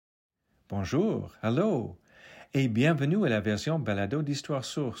Bonjour, hello, et bienvenue à la version balado d'Histoire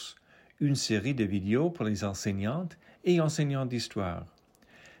Source, une série de vidéos pour les enseignantes et enseignants d'histoire.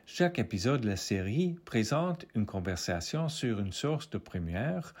 Chaque épisode de la série présente une conversation sur une source de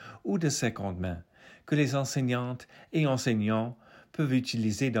première ou de seconde main que les enseignantes et enseignants peuvent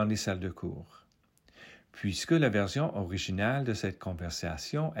utiliser dans les salles de cours. Puisque la version originale de cette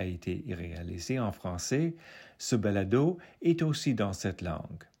conversation a été réalisée en français, ce balado est aussi dans cette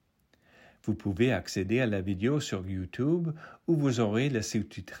langue. Vous pouvez accéder à la vidéo sur YouTube où vous aurez le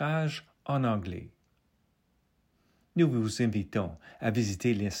sous-titrage en anglais. Nous vous invitons à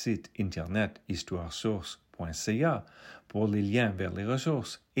visiter le site internet histoiresource.ca pour les liens vers les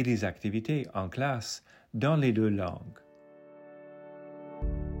ressources et les activités en classe dans les deux langues.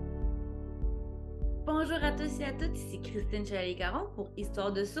 Bonjour à tous et à toutes, ici Christine Chevalier-Caron pour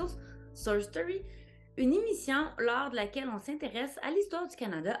Histoire de Source, Source Story, une émission lors de laquelle on s'intéresse à l'histoire du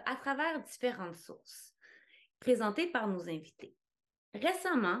Canada à travers différentes sources, présentées par nos invités.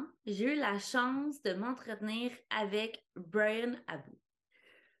 Récemment, j'ai eu la chance de m'entretenir avec Brian Aboud.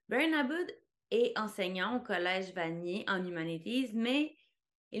 Brian Aboud est enseignant au Collège Vanier en humanities, mais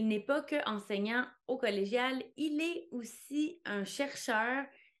il n'est pas que enseignant au collégial, il est aussi un chercheur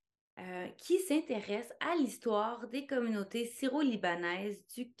qui s'intéresse à l'histoire des communautés syro-libanaises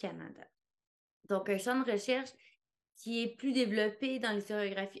du Canada. Donc, un champ de recherche qui est plus développé dans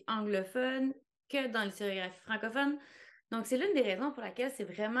l'historiographie anglophone que dans l'historiographie francophone. Donc, c'est l'une des raisons pour laquelle c'est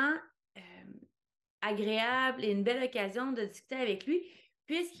vraiment agréable et une belle occasion de discuter avec lui,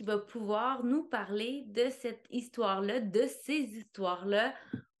 puisqu'il va pouvoir nous parler de cette histoire-là, de ces histoires-là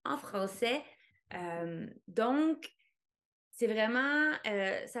en français. Donc, c'est vraiment,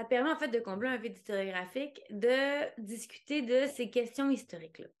 ça permet en fait de combler un vide historiographique, de discuter de ces questions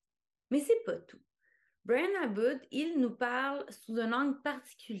historiques-là. Mais c'est pas tout. Brian Aboud, il nous parle sous un angle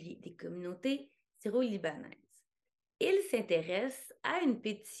particulier des communautés syro-libanaises. Il s'intéresse à une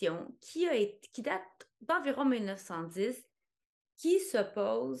pétition qui date d'environ 1910, qui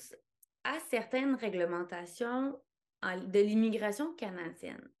s'oppose à certaines réglementations de l'immigration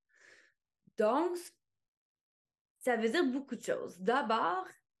canadienne. Donc, ça veut dire beaucoup de choses. D'abord,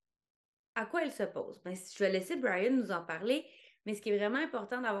 à quoi elle s'oppose? Ben, je vais laisser Brian nous en parler, mais ce qui est vraiment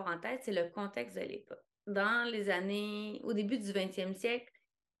important d'avoir en tête, c'est le contexte de l'époque. Dans les années, au début du 20e siècle,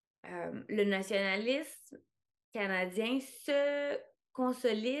 le nationalisme canadien se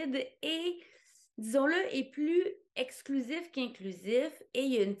consolide et, disons-le, est plus exclusif qu'inclusif, et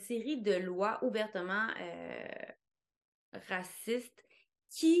il y a une série de lois ouvertement racistes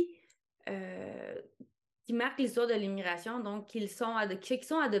qui marquent l'histoire de l'immigration, donc qui sont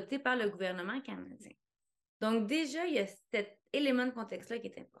adoptés par le gouvernement canadien. Donc déjà, il y a cet élément de contexte-là qui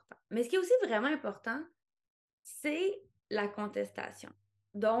est important. Mais ce qui est aussi vraiment important, c'est la contestation.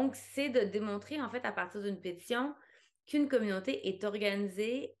 Donc, c'est de démontrer, en fait, à partir d'une pétition, qu'une communauté est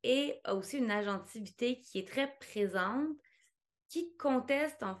organisée et a aussi une agentivité qui est très présente, qui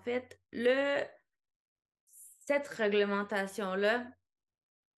conteste, en fait, cette réglementation-là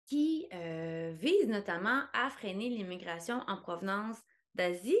qui vise notamment à freiner l'immigration en provenance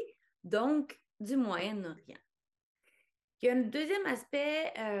d'Asie, donc du Moyen-Orient. Il y a un deuxième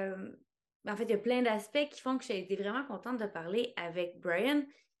aspect, en fait, il y a plein d'aspects qui font que j'ai été vraiment contente de parler avec Brian,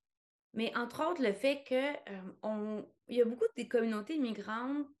 mais entre autres, le fait que il y a beaucoup de communautés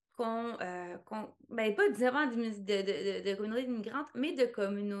immigrantes pas nécessairement de communautés immigrantes, mais de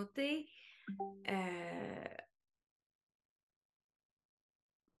communautés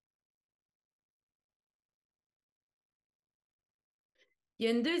Il y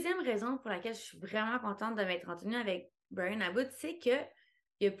a une deuxième raison pour laquelle je suis vraiment contente de m'être entretenue avec Brian Aboud, c'est qu'il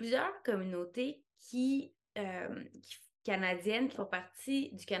y a plusieurs communautés canadiennes qui font partie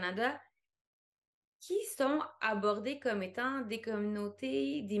du Canada qui sont abordées comme étant des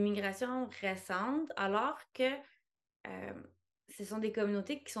communautés d'immigration récentes, alors que ce sont des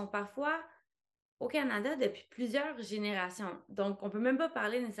communautés qui sont parfois au Canada depuis plusieurs générations. Donc, on ne peut même pas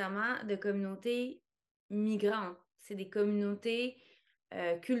parler nécessairement de communautés migrantes. C'est des communautés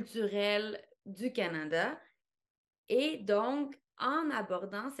culturelles du Canada. Et donc, en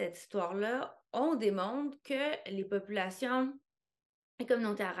abordant cette histoire-là, on démontre que les populations, les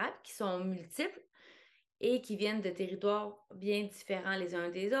communautés arabes, qui sont multiples et qui viennent de territoires bien différents les uns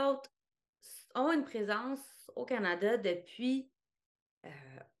des autres, ont une présence au Canada depuis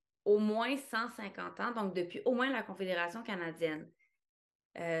au moins 150 ans, donc depuis au moins la Confédération canadienne.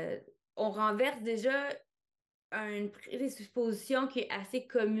 On renverse déjà une présupposition qui est assez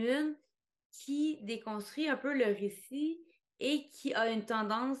commune, qui déconstruit un peu le récit et qui a une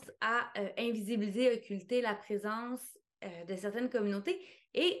tendance à invisibiliser, occulter la présence de certaines communautés.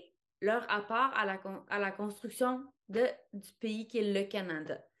 Et leur apport à la construction du pays qui est le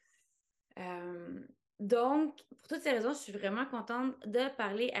Canada. Donc, pour toutes ces raisons, je suis vraiment contente de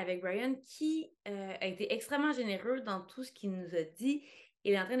parler avec Brian qui a été extrêmement généreux dans tout ce qu'il nous a dit.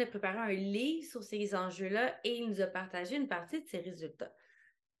 Il est en train de préparer un livre sur ces enjeux-là et il nous a partagé une partie de ses résultats.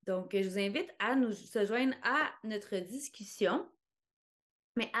 Donc, je vous invite à se joindre à notre discussion.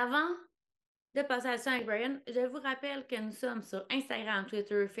 Mais avant de passer à ça avec Brian, je vous rappelle que nous sommes sur Instagram,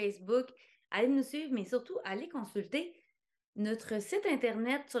 Twitter, Facebook. Allez nous suivre, mais surtout, allez consulter notre site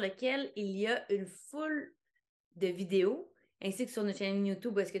Internet sur lequel il y a une foule de vidéos, ainsi que sur notre chaîne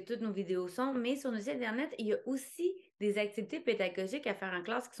YouTube où est-ce que toutes nos vidéos sont. Mais sur notre site Internet, il y a aussi des activités pédagogiques à faire en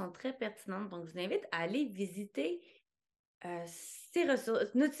classe qui sont très pertinentes. Donc, je vous invite à aller visiter ces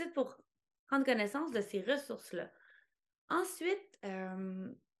ressources, notre site pour prendre connaissance de ces ressources-là. Ensuite,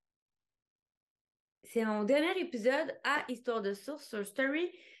 c'est mon dernier épisode à Histoire de source sur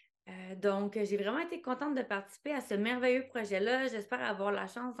Story. Donc, j'ai vraiment été contente de participer à ce merveilleux projet-là. J'espère avoir la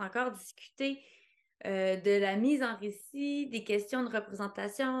chance d'encore discuter de la mise en récit, des questions de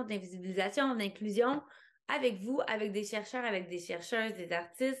représentation, d'invisibilisation, d'inclusion avec vous, avec des chercheurs, avec des chercheuses, des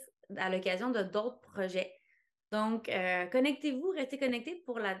artistes, à l'occasion de d'autres projets. Donc, connectez-vous, restez connectés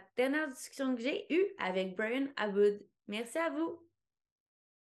pour la dernière discussion que j'ai eue avec Brian Aboud. Merci à vous.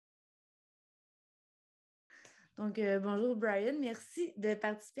 Donc, bonjour Brian, merci de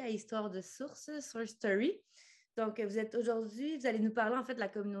participer à Histoire de source sur Story. Donc, vous allez nous parler en fait de la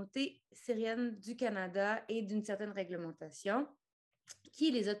communauté syrienne du Canada et d'une certaine réglementation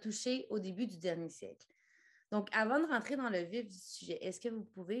qui les a touchés au début du dernier siècle. Donc, avant de rentrer dans le vif du sujet, est-ce que vous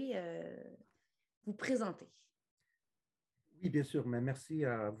pouvez vous présenter? Oui, bien sûr, mais merci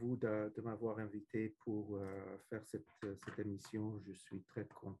à vous de m'avoir invité pour faire cette émission. Je suis très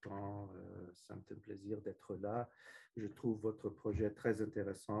content, ça me fait plaisir d'être là. Je trouve votre projet très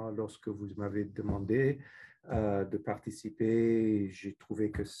intéressant. Lorsque vous m'avez demandé de participer, j'ai trouvé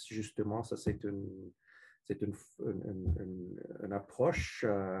que justement, ça c'est une approche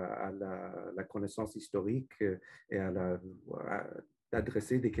à la connaissance historique et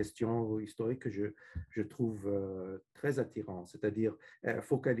d'adresser des questions historiques que je trouve très attirantes, c'est-à-dire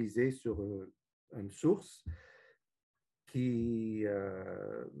focaliser sur une source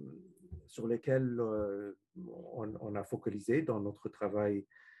sur laquelle on a focalisé dans notre travail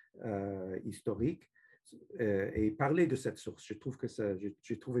historique et parler de cette source.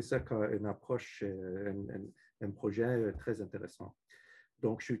 J'ai trouvé ça comme une approche, un projet très intéressant.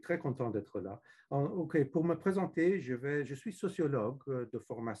 Donc, je suis très content d'être là. Pour me présenter, je suis sociologue de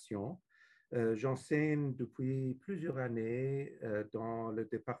formation. J'enseigne depuis plusieurs années dans le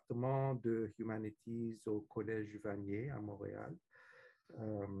département de Humanities au Collège Vanier à Montréal.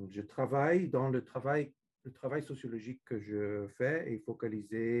 Je travaille dans le travail sociologique que je fais est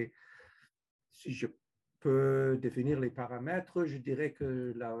focalisé, si je peux définir les paramètres, je dirais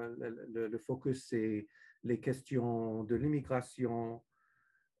que le focus, c'est les questions de l'immigration,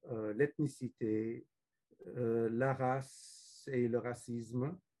 l'ethnicité, la race et le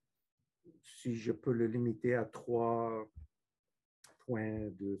racisme, si je peux le limiter à 3 points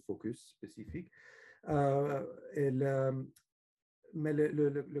de focus spécifiques. Mais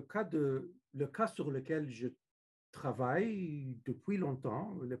le cas sur lequel je travaille depuis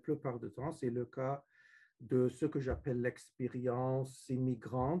longtemps, la plupart du temps, c'est le cas de ce que j'appelle l'expérience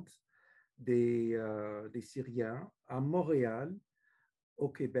immigrante des Syriens à Montréal, au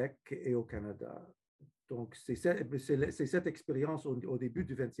Québec et au Canada. Donc, c'est cette expérience au début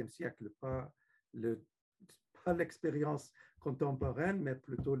du 20e siècle, pas l'expérience contemporaine, mais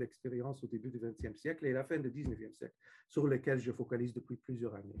plutôt l'expérience au début du 20e siècle et la fin du 19e siècle, sur lequel je focalise depuis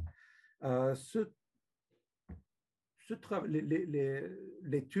plusieurs années.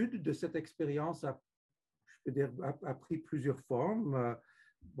 L'étude de cette expérience a pris plusieurs formes,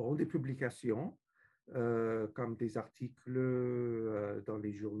 des publications, comme des articles dans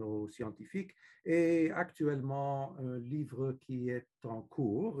les journaux scientifiques et actuellement un livre qui est en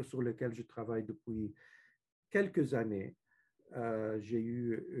cours sur lequel je travaille depuis quelques années. J'ai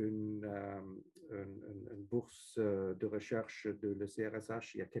eu une bourse de recherche de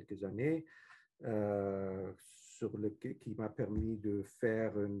l'ECRSH il y a quelques années qui m'a permis de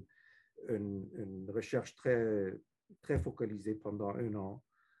faire une recherche très, très focalisée pendant 1 an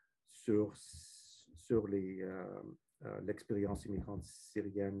sur l'expérience immigrante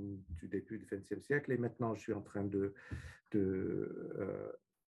syrienne du début du XXe siècle. Et maintenant, je suis en train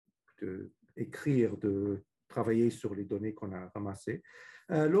d'écrire, de travailler sur les données qu'on a ramassées.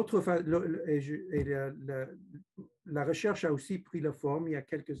 La recherche a aussi pris la forme, il y a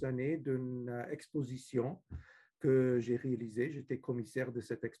quelques années, d'une exposition que j'ai réalisée. J'étais commissaire de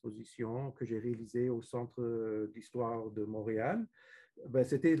cette exposition que j'ai réalisée au Centre d'histoire de Montréal.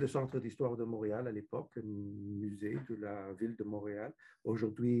 C'était le Centre d'histoire de Montréal à l'époque, un musée de la ville de Montréal.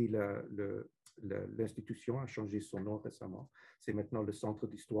 Aujourd'hui, l'institution a changé son nom récemment. C'est maintenant le Centre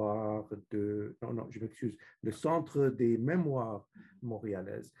d'histoire de... Non, je m'excuse. Le Centre des mémoires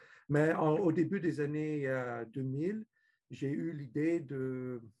montréalaises. Mais au début des années 2000, j'ai eu l'idée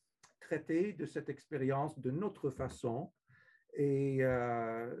de traiter de cette expérience de notre façon et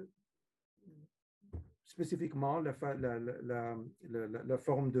spécifiquement la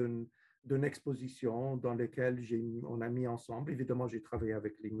forme d'une exposition dans laquelle on a mis ensemble. Évidemment, j'ai travaillé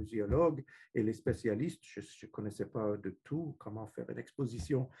avec les muséologues et les spécialistes. Je ne connaissais pas de tout, comment faire une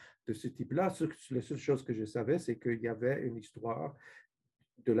exposition de ce type-là. La seule chose que je savais, c'est qu'il y avait une histoire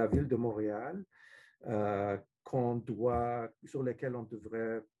de la ville de Montréal sur laquelle on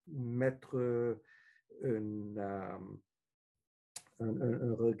devrait mettre un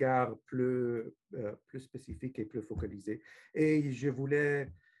regard plus spécifique et plus focalisé. Et je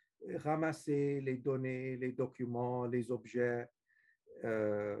voulais ramasser les données, les documents, les objets,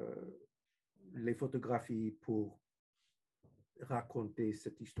 les photographies pour raconter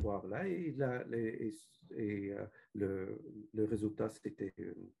cette histoire-là. Et le résultat, c'était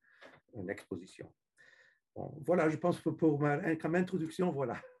une exposition. Bon, voilà, je pense que comme introduction,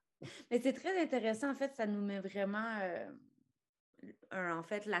 voilà. Mais c'est très intéressant. En fait, ça nous met vraiment en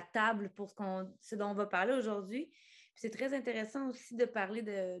fait, la table pour ce dont on va parler aujourd'hui. C'est très intéressant aussi de parler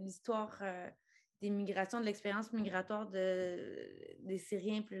de l'histoire des migrations, de l'expérience migratoire des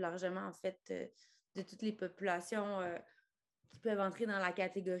Syriens, plus largement, en fait, de toutes les populations qui peuvent entrer dans la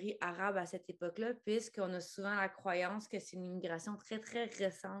catégorie arabe à cette époque-là, puisqu'on a souvent la croyance que c'est une immigration très, très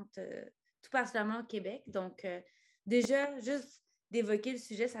récente, tout particulièrement au Québec. Donc, déjà, juste d'évoquer le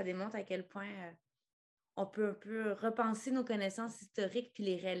sujet, ça démontre à quel point on peut un peu repenser nos connaissances historiques puis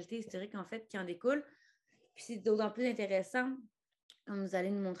les réalités historiques, en fait, qui en découlent. Puis c'est d'autant plus intéressant, comme vous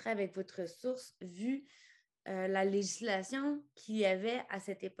allez nous montrer avec votre source, vu la législation qu'il y avait à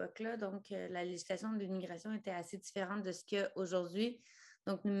cette époque-là. Donc, la législation de l'immigration était assez différente de ce qu'il y a aujourd'hui.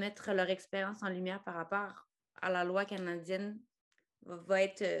 Donc, nous mettre leur expérience en lumière par rapport à la loi canadienne va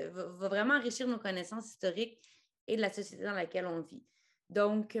vraiment enrichir nos connaissances historiques et de la société dans laquelle on vit.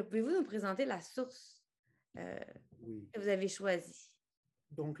 Donc, pouvez-vous nous présenter la source Oui. que vous avez choisie?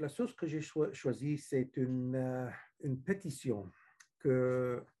 Donc, la source que j'ai choisie, c'est une pétition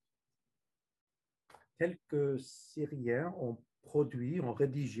que quelques Syriens ont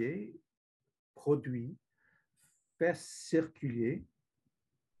rédigé, fait circuler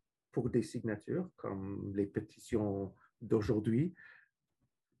pour des signatures, comme les pétitions d'aujourd'hui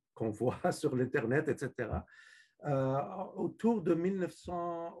qu'on voit sur l'Internet, etc., autour de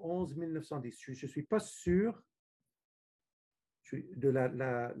 1911-1910. Je ne suis pas sûr de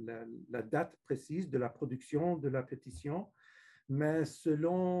la date précise de la production de la pétition, mais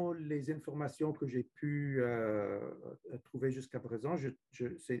selon les informations que j'ai pu trouver jusqu'à présent,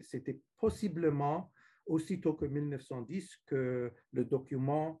 c'était possiblement aussitôt que 1910 que le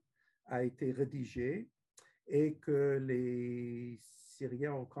document a été rédigé et que les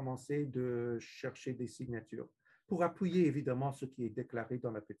Syriens ont commencé de chercher des signatures pour appuyer évidemment ce qui est déclaré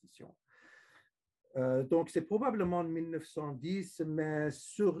dans la pétition. Donc, c'est probablement 1910, mais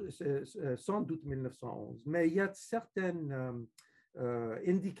sans doute 1911. Mais il y a certaines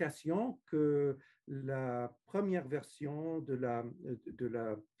indications que la première version de la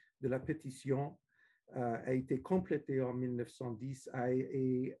pétition a été complétée en 1910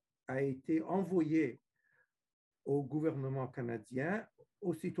 et a été envoyée au gouvernement canadien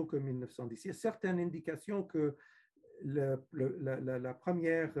aussitôt que 1910. Il y a certaines indications que la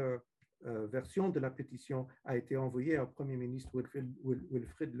première version de la pétition a été envoyée au Premier ministre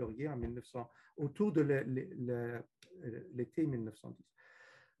Wilfrid Laurier autour de l'été 1910.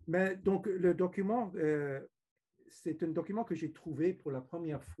 Mais donc, le document, c'est un document que j'ai trouvé pour la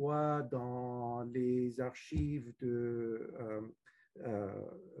première fois dans les archives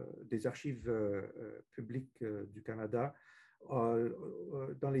des archives publiques du Canada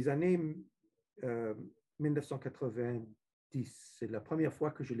dans les années 1990. C'est la première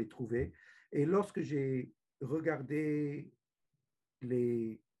fois que je l'ai trouvé. Et lorsque j'ai regardé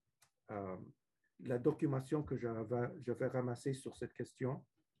la documentation que j'avais ramassée sur cette question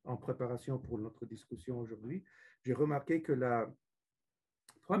en préparation pour notre discussion aujourd'hui, j'ai remarqué que la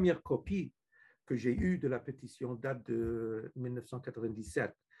première copie que j'ai eue de la pétition date de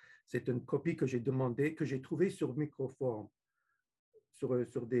 1997. C'est une copie que j'ai trouvée sur microforme, sur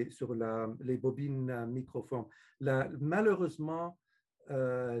les bobines microforme. Malheureusement,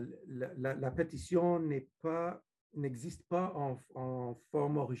 la pétition n'est pas n'existe pas en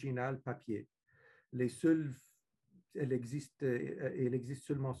forme originale papier. Elle existe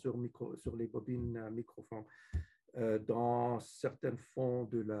seulement sur les bobines microfilm dans certains fonds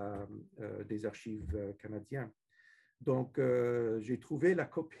des archives canadiens. Donc, j'ai trouvé la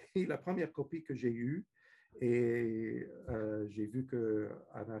première copie que j'ai eue, et j'ai vu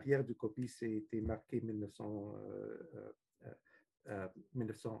qu'en arrière de copie, c'était marqué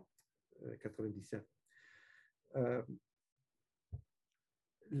 1997.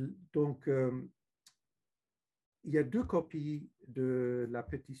 Donc, il y a 2 copies de la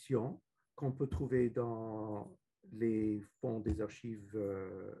pétition qu'on peut trouver dans les fonds des archives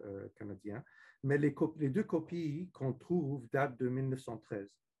canadiens, mais les 2 copies qu'on trouve datent de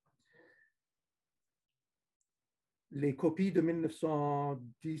 1913. Les copies de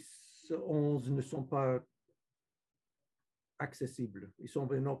 1910-11 ne sont pas accessibles. Ils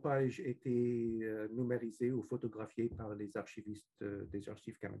n'ont pas été numérisés ou photographiés par les archivistes des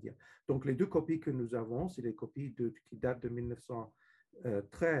archives canadiens. Donc, les 2 copies que nous avons, c'est les copies qui datent de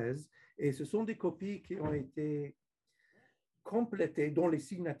 1913, et ce sont des copies qui ont été complétées, dont les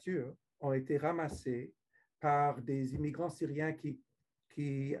signatures ont été ramassées par des immigrants syriens qui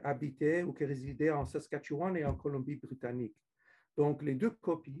habitaient ou qui résidaient en Saskatchewan et en Colombie-Britannique. Donc, les 2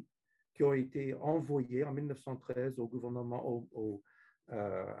 copies qui ont été envoyées en 1913 au gouvernement,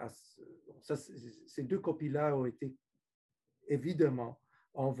 ces 2 copies-là ont été évidemment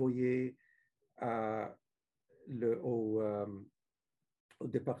envoyées au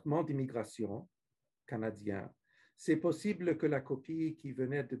département d'immigration canadien. C'est possible que la copie qui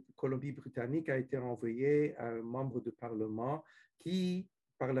venait de Colombie-Britannique a été envoyée à un membre de parlement qui,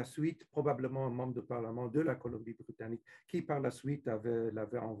 par la suite, probablement un membre de parlement de la Colombie-Britannique, qui par la suite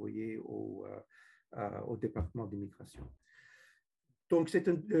l'avait envoyé au département d'immigration. Donc,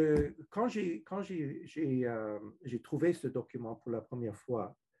 quand j'ai trouvé ce document pour la première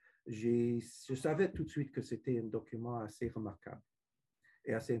fois, je savais tout de suite que c'était un document assez remarquable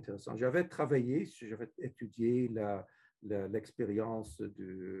et assez intéressant. J'avais étudié l'expérience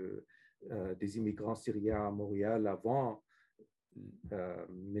des immigrants syriens à Montréal avant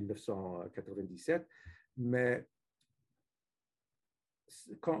 1997, mais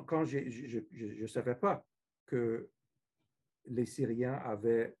quand je ne savais pas que les Syriens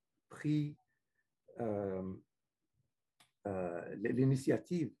avaient pris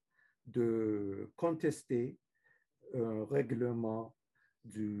l'initiative de contester un règlement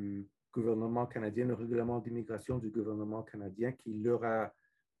du gouvernement canadien, un règlement d'immigration du gouvernement canadien qui leur a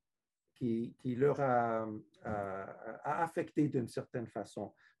affecté d'une certaine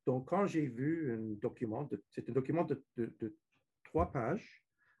façon. Donc, quand j'ai vu un document, c'est un document de 3 pages,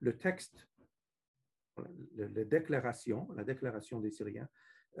 le texte, la déclaration des Syriens,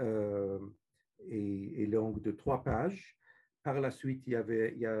 est longue de 3 pages. Par la suite, il y a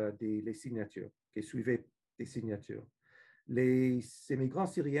les signatures qui suivaient des signatures. Les immigrants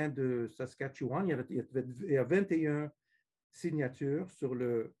syriens de Saskatchewan, il y a 21 signatures sur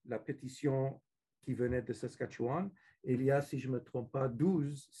la pétition qui venait de Saskatchewan. Et il y a, si je ne me trompe pas,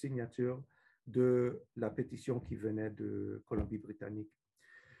 12 signatures de la pétition qui venait de Colombie-Britannique.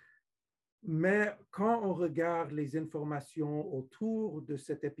 Mais quand on regarde les informations autour de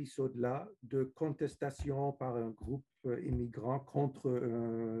cet épisode-là, de contestation par un groupe immigrant contre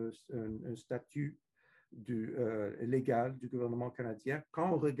un statut légal du gouvernement canadien,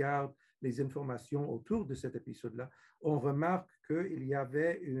 quand on regarde les informations autour de cet épisode-là, on remarque qu'il y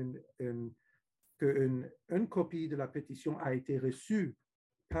avait une copie de la pétition a été reçue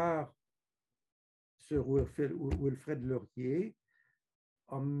par Sir Wilfrid Laurier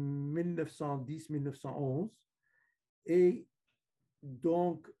en 1910-1911, et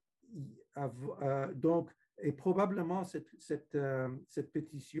donc et probablement cette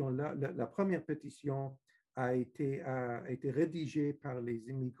pétition-là, la première pétition a été rédigée par les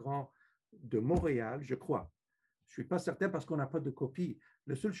immigrants de Montréal, je crois. Je ne suis pas certain parce qu'on n'a pas de copie.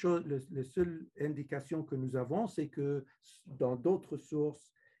 La seule indication que nous avons, c'est que dans d'autres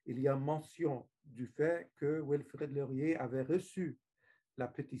sources, il y a mention du fait que Wilfrid Laurier avait reçu la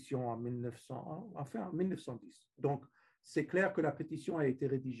pétition en 1910. Donc, c'est clair que la pétition a été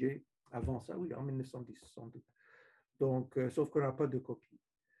rédigée avant ça, oui, en 1910, sans doute. Donc, sauf qu'on n'a pas de copie.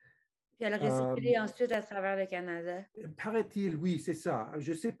 Puis elle a recyclé ensuite à travers le Canada. Paraît-il, oui, c'est ça.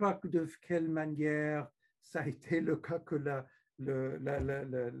 Je ne sais pas de quelle manière ça a été le cas que la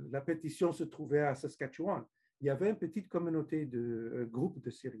pétition se trouvait à Saskatchewan. Il y avait une petite communauté de groupes de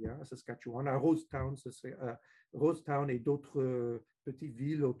Syriens à Saskatchewan, à Rosetown et d'autres petites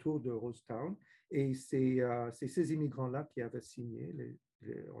villes autour de Rosetown. Et c'est ces immigrants-là qui avaient signé,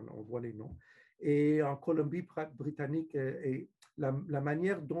 on voit les noms. Et en Colombie-Britannique, et la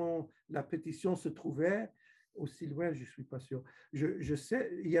manière dont la pétition se trouvait, aussi loin, je ne suis pas sûr. Je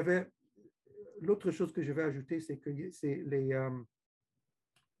sais, il y avait... L'autre chose que je vais ajouter, c'est que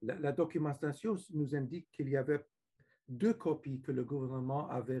la documentation nous indique qu'il y avait 2 copies que le gouvernement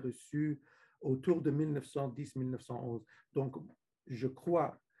avait reçues autour de 1910-1911. Donc, je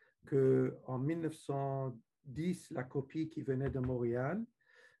crois qu'en 1910, la copie qui venait de Montréal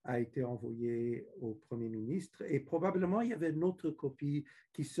a été envoyée au Premier ministre et probablement il y avait une autre copie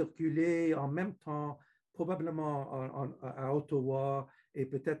qui circulait en même temps, probablement à Ottawa et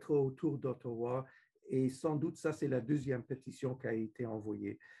peut-être autour d'Ottawa. Et sans doute, ça, c'est la 2e pétition qui a été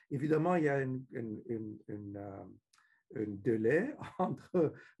envoyée. Évidemment, il y a un délai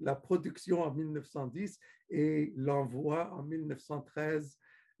entre la production en 1910 et l'envoi en 1913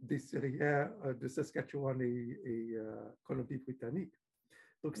 des Syriens de Saskatchewan et Colombie-Britannique.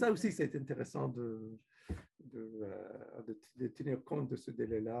 Donc ça aussi, c'est intéressant de tenir compte de ce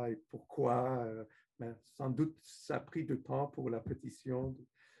délai-là et pourquoi, sans doute, ça a pris du temps pour la pétition,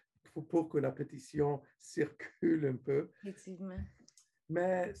 pour que la pétition circule un peu. Effectivement.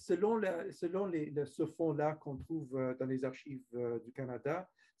 Mais selon ce fonds-là qu'on trouve dans les archives du Canada,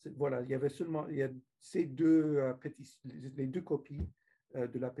 voilà, il y a ces les 2 copies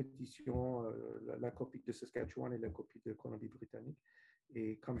de la pétition, la copie de Saskatchewan et la copie de Colombie-Britannique.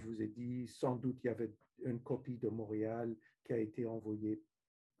 Et comme je vous ai dit, sans doute, il y avait une copie de Montréal qui a été envoyée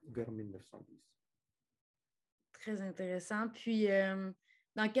vers 1910. Très intéressant. Puis,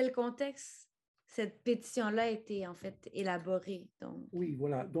 dans quel contexte cette pétition-là a été en fait élaborée? Donc? Oui,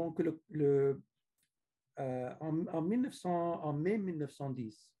 voilà. Donc, en mai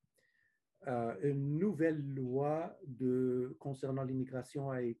 1910, une nouvelle loi concernant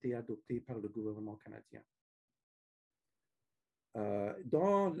l'immigration a été adoptée par le gouvernement canadien.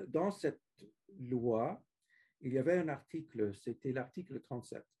 Dans cette loi, il y avait un article, c'était l'article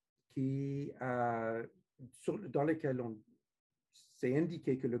 37, dans lequel c'est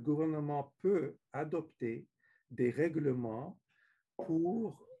indiqué que le gouvernement peut adopter des règlements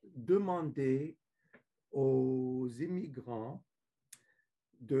pour demander aux immigrants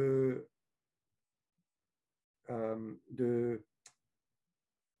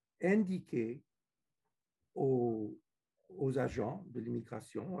indiquer aux agents de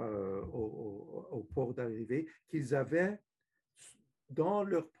l'immigration au port d'arrivée qu'ils avaient dans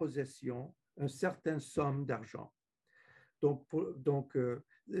leur possession une certaine somme d'argent. Donc, un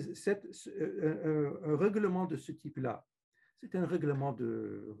règlement de ce type-là, c'est un règlement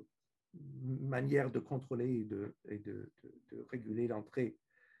de manière de contrôler et de réguler l'entrée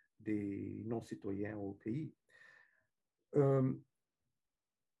des non-citoyens au pays. Le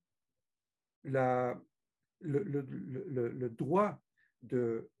droit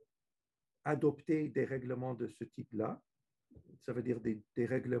d'adopter des règlements de ce type-là, ça veut dire des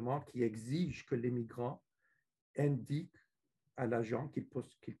règlements qui exigent que l'immigrant indique à l'agent qu'il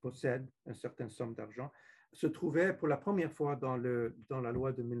possède une certaine somme d'argent, se trouvait pour la première fois dans la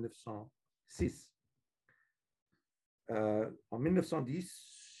loi de 1906. En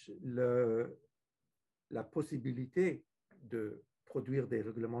 1910, la possibilité de produire des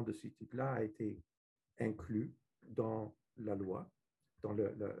règlements de ce type-là a été inclus dans la loi, dans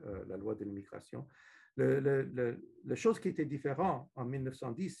la loi de l'immigration. La chose qui était différente en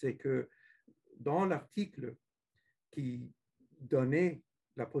 1910, c'est que dans l'article qui donnait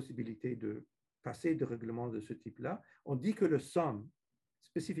la possibilité de passer de règlements de ce type-là, on dit que le somme,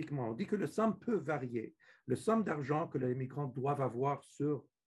 spécifiquement, on dit que le somme peut varier. Le somme d'argent que les immigrants doivent avoir sur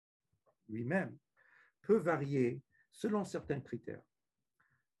lui-même peut varier selon certains critères.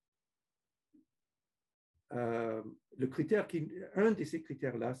 Un de ces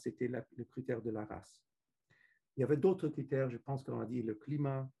critères-là, c'était le critère de la race. Il y avait d'autres critères, je pense qu'on a dit le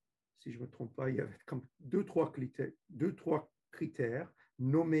climat, si je ne me trompe pas, il y avait comme deux, trois critères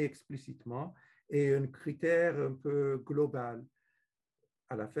nommés explicitement et un critère un peu global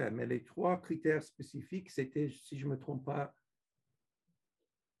à la fin. Mais les 3 critères spécifiques, c'était, si je ne me trompe pas,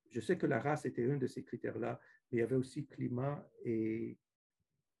 je sais que la race était un de ces critères-là, mais il y avait aussi climat et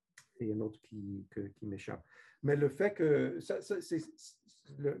un autre qui m'échappe. Mais le fait que...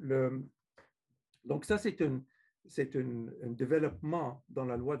 donc ça, c'est un développement dans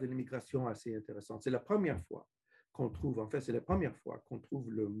la loi de l'immigration assez intéressant. C'est la première fois qu'on trouve, en fait, c'est la première fois qu'on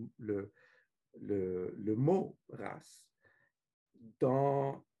trouve le mot race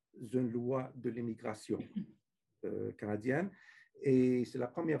dans une loi de l'immigration canadienne. Et c'est la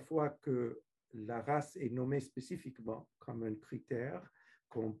première fois que la race est nommée spécifiquement comme un critère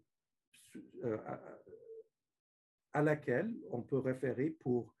à laquelle on peut référer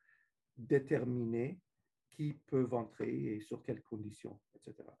pour déterminer qui peuvent entrer et sur quelles conditions,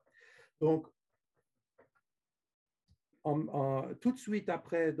 etc. Donc, tout de suite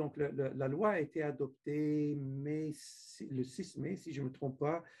après, donc la loi a été adoptée le 6 mai, si je ne me trompe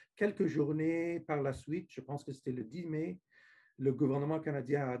pas. Quelques journées par la suite, je pense que c'était le 10 mai, le gouvernement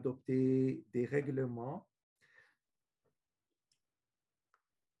canadien a adopté des règlements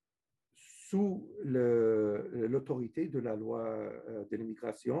sous l'autorité de la loi de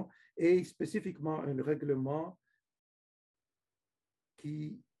l'immigration et spécifiquement un règlement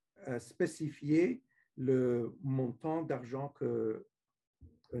qui spécifiait le montant d'argent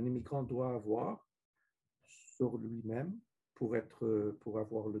qu'un immigrant doit avoir sur lui-même pour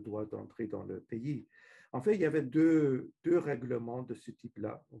avoir le droit d'entrer dans le pays. En fait, il y avait deux règlements de ce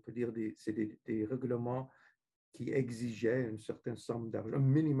type-là. On peut dire que c'est des règlements qui exigeaient une certaine somme d'argent,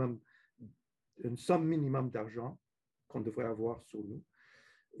 une somme minimum d'argent qu'on devrait avoir sur nous.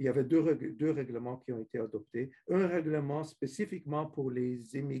 Il y avait deux règlements qui ont été adoptés. Un règlement spécifiquement pour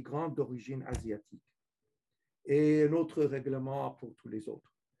les immigrants d'origine asiatique et un autre règlement pour tous les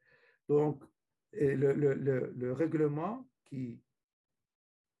autres. Donc, le règlement qui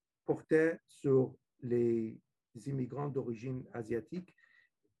portait sur les immigrants d'origine asiatique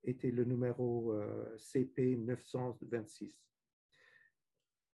était le numéro CP 926.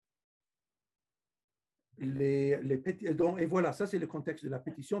 Et voilà, ça c'est le contexte de la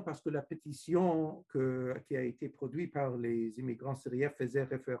pétition parce que la pétition qui a été produite par les immigrants syriens faisait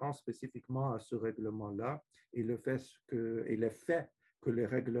référence spécifiquement à ce règlement-là et l'effet que le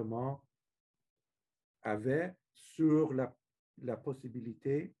règlement avait sur la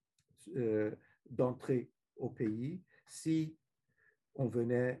possibilité d'entrer au pays si on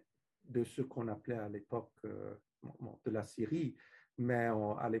venait de ce qu'on appelait à l'époque de la Syrie, mais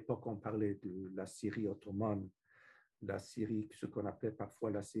à l'époque on parlait de la Syrie ottomane, la Syrie, ce qu'on appelait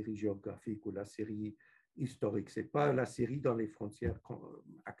parfois la Syrie géographique ou la Syrie historique. Ce n'est pas la Syrie dans les frontières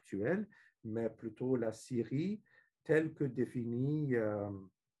actuelles, mais plutôt la Syrie telle que définie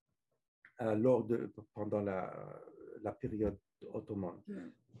pendant la période ottomane.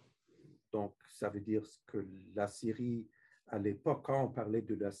 Donc, ça veut dire que la Syrie, à l'époque, quand on parlait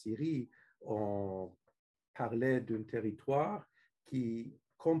de la Syrie, on parlait d'un territoire qui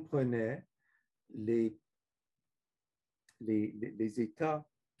comprenait les États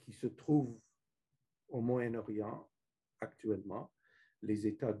qui se trouvent au Moyen-Orient actuellement, les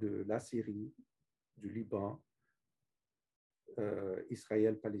États de la Syrie, du Liban,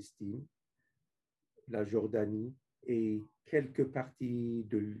 Israël-Palestine, la Jordanie et quelques parties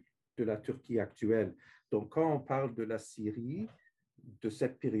de la Turquie actuelle. Donc, quand on parle de la Syrie, de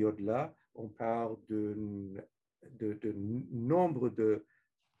cette période-là, on parle de nombre de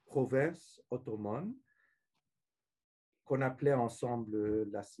provinces ottomanes qu'on appelait ensemble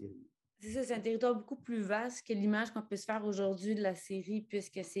la Syrie. C'est ça, c'est un territoire beaucoup plus vaste que l'image qu'on peut se faire aujourd'hui de la Syrie,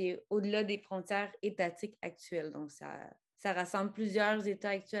 puisque c'est au-delà des frontières étatiques actuelles. Donc, ça rassemble plusieurs États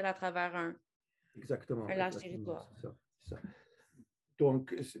actuels à travers un large territoire. C'est ça.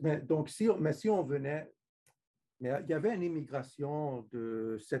 Donc, si on venait, mais il y avait une immigration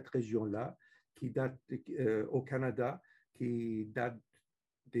de cette région-là qui date au Canada, qui date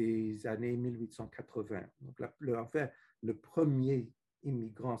des années 1880. Donc, en fait, le premier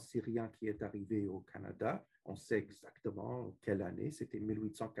immigrant syrien qui est arrivé au Canada, on sait exactement quelle année, c'était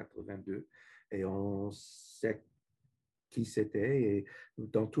 1882, et on sait qui c'était. Et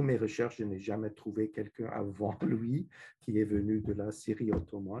dans toutes mes recherches, je n'ai jamais trouvé quelqu'un avant lui qui est venu de la Syrie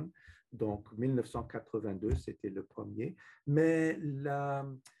ottomane. Donc, 1982, c'était le premier. Mais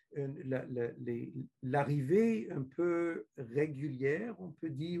l'arrivée un peu régulière, on peut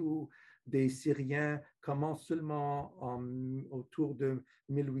dire, des Syriens commence seulement autour de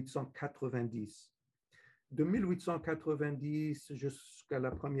 1890. De 1890 jusqu'à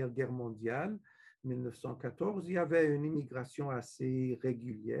la Première Guerre mondiale, 1914, il y avait une immigration assez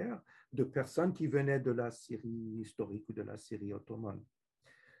régulière de personnes qui venaient de la Syrie historique ou de la Syrie ottomane.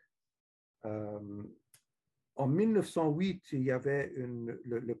 En 1908, il y avait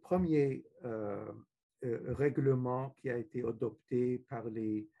le premier règlement qui a été adopté par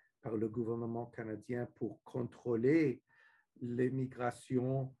le gouvernement canadien pour contrôler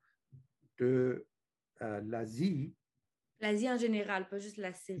l'immigration de l'Asie. L'Asie en général, pas juste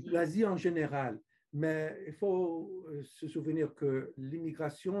la Syrie. L'Asie en général. Mais il faut se souvenir que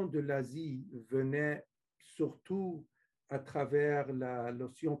l'immigration de l'Asie venait surtout à travers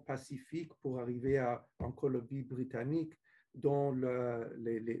l'océan Pacifique pour arriver en Colombie-Britannique, dont le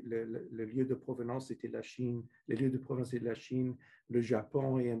lieu de provenance était la Chine, les lieux de provenance étaient la Chine, le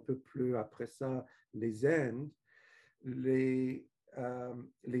Japon et un peu plus après ça, les Indes.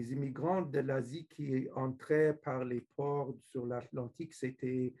 les immigrants de l'Asie qui entraient par les ports sur l'Atlantique,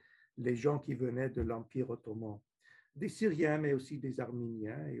 c'était les gens qui venaient de l'Empire ottoman. Des Syriens, mais aussi des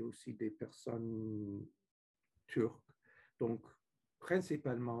Arméniens et aussi des personnes turques. Donc,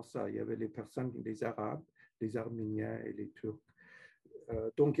 principalement ça. Il y avait les personnes, les Arabes, les Arméniens et les Turcs.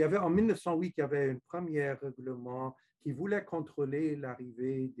 Donc, il y avait, en 1908, il y avait un premier règlement qui voulait contrôler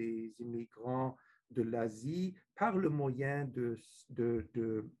l'arrivée des immigrants de l'Asie par le moyen de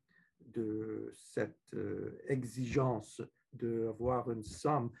cette exigence d'avoir une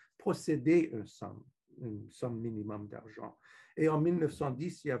somme, posséder une somme minimum d'argent. Et en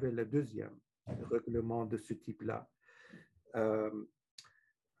 1910, il y avait le deuxième règlement de ce type-là.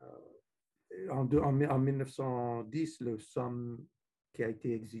 En 1910, la somme qui a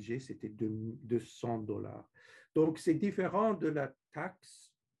été exigée, c'était $200. Donc, c'est différent de la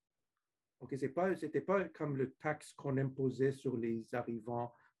taxe. Okay, c'était pas comme le taxe qu'on imposait sur les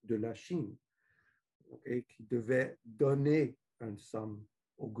arrivants de la Chine, okay, qui devait donner une somme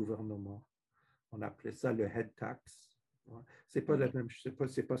au gouvernement. On appelait ça le head tax. C'est pas la même,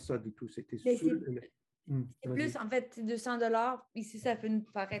 c'est pas ça du tout. C'était c'est plus, en fait, $200. Ici, ça peut nous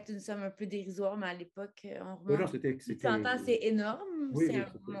paraître une somme un peu dérisoire, mais à l'époque, on remonte. Non, c'était 100 ans, c'est énorme. Oui, c'est un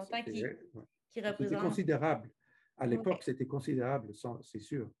montant qui représente. C'était considérable. À l'époque, c'était considérable, c'est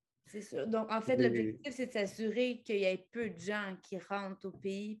sûr. C'est sûr. Donc, en fait, l'objectif, c'est de s'assurer qu'il y ait peu de gens qui rentrent au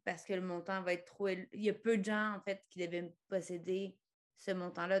pays parce que le montant va être trop élevé. Il y a peu de gens, en fait, qui devaient posséder ce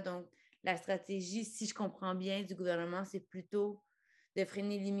montant-là. Donc, la stratégie, si je comprends bien, du gouvernement, c'est plutôt de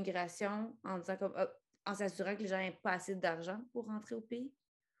freiner l'immigration en disant comme, en s'assurant que les gens n'aient pas assez d'argent pour rentrer au pays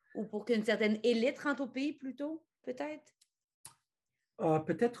ou pour qu'une certaine élite rentre au pays plutôt, peut-être?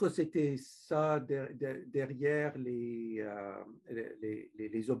 Peut-être c'était ça derrière les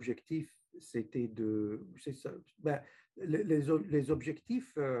objectifs, c'était les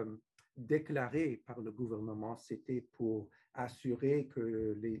objectifs déclarés par le gouvernement, c'était pour assurer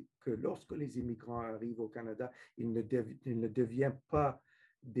que lorsque les immigrants arrivent au Canada, ils ne deviennent pas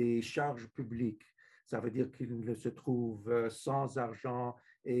des charges publiques. Ça veut dire qu'ils ne se trouvent sans argent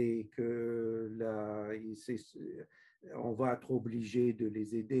et que on va être obligé de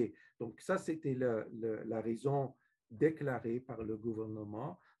les aider. Donc ça, c'était la raison déclarée par le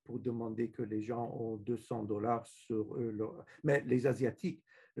gouvernement pour demander que les gens ont $200 sur eux. Mais les Asiatiques,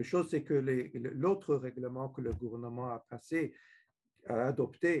 la chose, c'est que l'autre règlement que le gouvernement a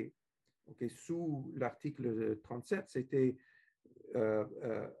adopté, sous l'article 37, c'était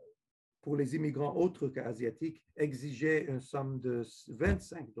pour les immigrants autres qu'asiatiques, exigeait une somme de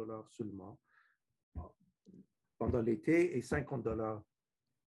 $25 seulement pendant l'été et $50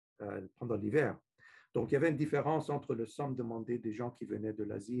 pendant l'hiver. Donc, il y avait une différence entre la somme demandée des gens qui venaient de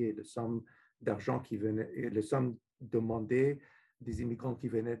l'Asie et la somme d'argent qui venait, et la somme demandée des immigrants qui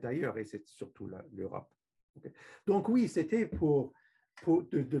venaient d'ailleurs, et c'est surtout l'Europe. Okay. Donc, oui, c'était pour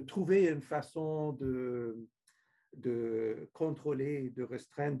de trouver une façon de contrôler, de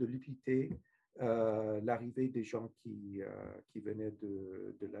restreindre, de limiter l'arrivée des gens qui venaient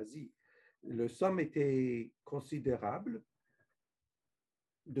de l'Asie. Le somme était considérable.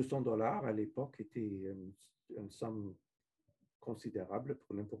 $200 à l'époque était une somme considérable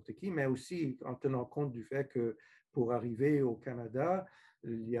pour n'importe qui, mais aussi en tenant compte du fait que pour arriver au Canada,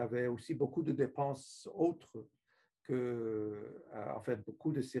 il y avait aussi beaucoup de dépenses autres que, en fait,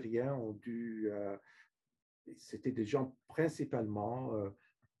 beaucoup de Syriens ont dû, c'était des gens principalement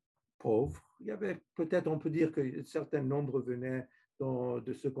pauvres. Il y avait peut-être, on peut dire qu'un certain nombre venaient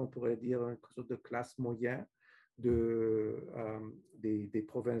de ce qu'on pourrait dire une sorte de classe moyenne des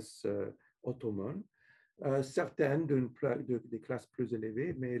provinces ottomanes, certaines des classes plus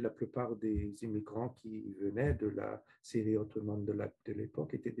élevées, mais la plupart des immigrants qui venaient de la Syrie ottomane de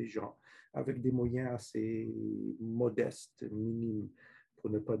l'époque étaient des gens avec des moyens assez modestes, minimes, pour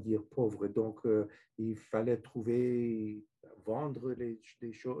ne pas dire pauvres. Donc, il fallait vendre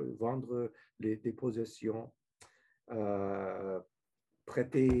des possessions,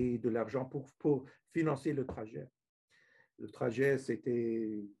 prêter de l'argent pour financer le trajet. Le trajet,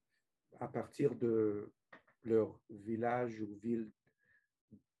 c'était à partir de leur village ou ville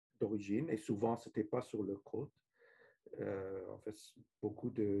d'origine, et souvent, ce n'était pas sur leur côte. En fait,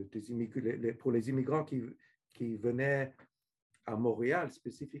 beaucoup pour les immigrants qui venaient à Montréal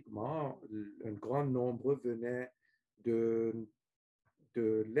spécifiquement, un grand nombre venaient de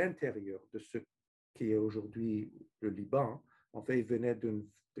l'intérieur de ce qui est aujourd'hui le Liban. En fait, ils venaient de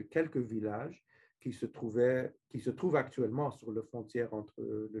quelques villages qui se trouvent actuellement sur la frontière entre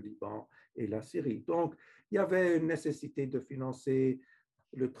le Liban et la Syrie. Donc, il y avait une nécessité de financer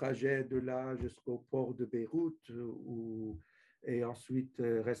le trajet de là jusqu'au port de Beyrouth ou et ensuite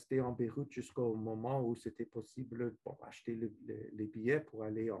rester en Beyrouth jusqu'au moment où c'était possible acheter les billets pour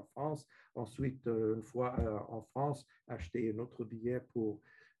aller en France. Ensuite, une fois en France, acheter un autre billet pour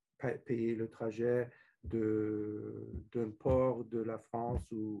payer le trajet d'un port de la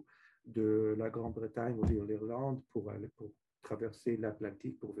France ou de la Grande-Bretagne ou de l'Irlande pour traverser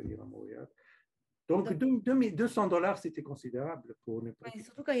l'Atlantique pour venir à Montréal. Donc, $200, c'était considérable pour n'importe qui.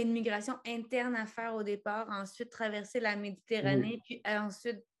 Surtout quand il y a une migration interne à faire au départ, ensuite traverser la Méditerranée, Oui. puis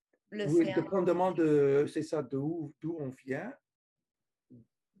ensuite l'océan. Oui, dépendamment c'est ça, d'où on vient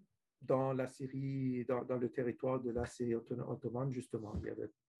dans la Syrie, dans le territoire de la Syrie ottomane, justement. Il y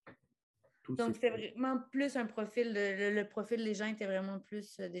avait donc, c'est vraiment plus un profil, le profil des gens était vraiment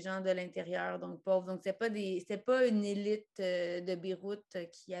plus des gens de l'intérieur, donc pauvres. Donc, c'était pas une élite de Beyrouth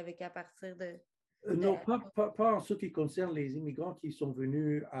qui avait qu'à partir de... Non, pas en ce qui concerne les immigrants qui sont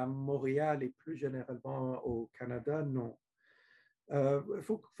venus à Montréal et plus généralement au Canada, non. Il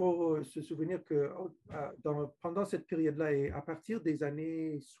faut se souvenir que pendant cette période-là, et à partir des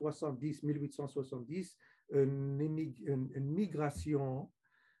années 70, 1870, une migration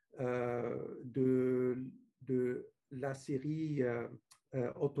de la Syrie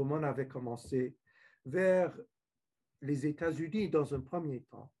ottomane avait commencé vers les États-Unis dans un premier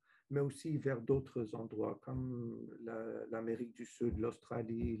temps, mais aussi vers d'autres endroits comme l'Amérique du Sud,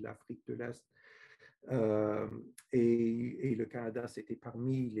 l'Australie, l'Afrique de l'Est. Et le Canada, c'était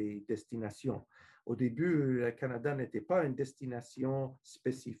parmi les destinations. Au début, le Canada n'était pas une destination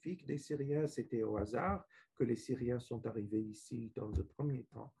spécifique des Syriens, c'était au hasard que les Syriens sont arrivés ici dans le premier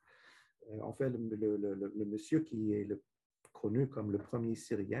temps. En fait, le monsieur qui est connu comme le premier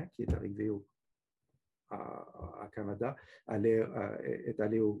Syrien qui est arrivé à Canada est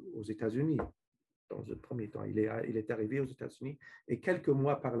allé aux États-Unis dans le premier temps. Il est arrivé aux États-Unis et quelques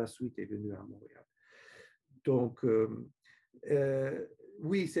mois par la suite est venu à Montréal. Donc,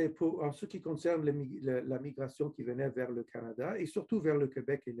 oui, c'est en ce qui concerne la migration qui venait vers le Canada et surtout vers le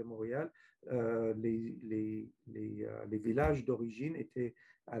Québec et le Montréal, les villages d'origine étaient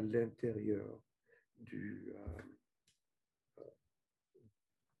à l'intérieur de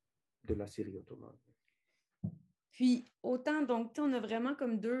la Syrie ottomane. Puis, autant, donc, on a vraiment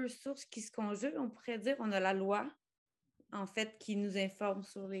comme deux sources qui se conjuguent. On pourrait dire on a la loi, en fait, qui nous informe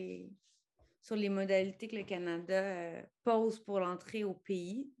sur les modalités que le Canada pose pour l'entrée au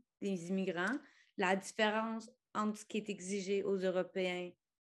pays des immigrants, la différence entre ce qui est exigé aux Européens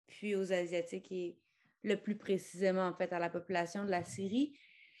puis aux Asiatiques et le plus précisément, en fait, à la population de la Syrie.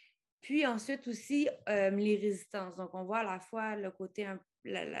 Puis ensuite aussi, les résistances. Donc, on voit à la fois le côté,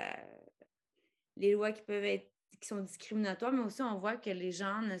 les lois qui sont discriminatoires, mais aussi on voit que les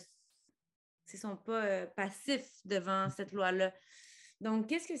gens ne sont pas passifs devant cette loi-là. Donc,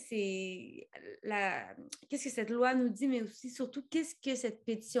 qu'est-ce que cette loi nous dit, mais aussi, surtout, qu'est-ce que cette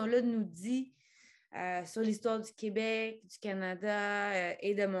pétition-là nous dit sur l'histoire du Québec, du Canada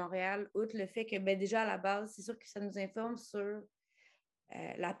et de Montréal, outre le fait que, déjà, à la base, c'est sûr que ça nous informe sur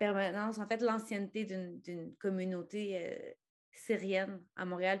la permanence, en fait, l'ancienneté d'une communauté syrienne à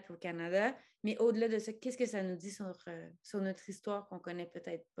Montréal puis au Canada. Mais au-delà de ça, qu'est-ce que ça nous dit sur notre histoire qu'on ne connaît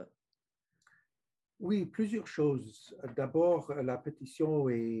peut-être pas? Oui, plusieurs choses. D'abord, la pétition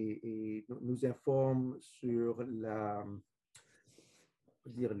nous informe sur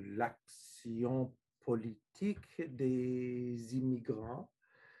l'action politique des immigrants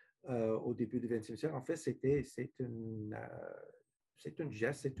au début du XXe siècle. En fait, c'est une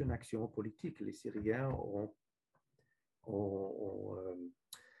action politique. Les Syriens ont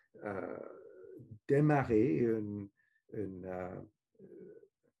démarré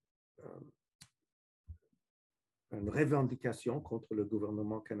une revendication contre le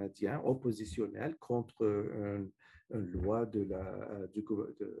gouvernement canadien, oppositionnelle contre une loi du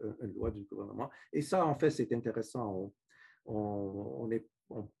gouvernement. Et ça, en fait, c'est intéressant. On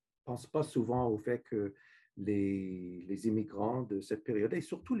pense pas souvent au fait que les immigrants de cette période, et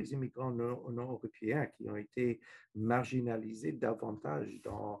surtout les immigrants non européens qui ont été marginalisés davantage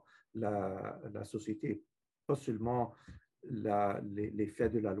dans la société, pas seulement les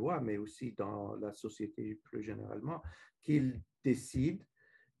faits de la loi, mais aussi dans la société plus généralement, qu'ils décident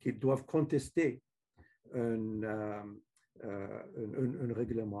qu'ils doivent contester un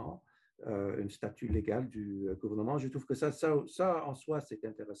règlement, un statut légal du gouvernement. Je trouve que ça en soi, c'est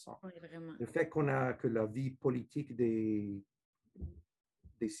intéressant. Oui, vraiment. Le fait que la vie politique des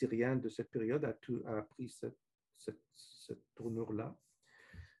Syriens de cette période a pris cette tournure-là.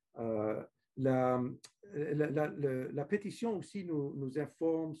 La pétition aussi nous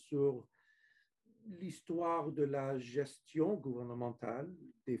informe sur l'histoire de la gestion gouvernementale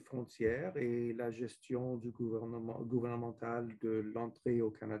des frontières et la gestion du gouvernemental de l'entrée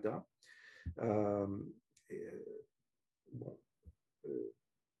au Canada. Bon,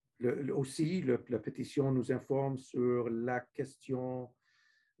 aussi, la pétition nous informe sur la question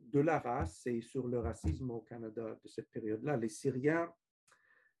de la race et sur le racisme au Canada de cette période-là. Les Syriens,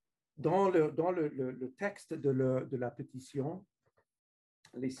 dans le texte de la pétition,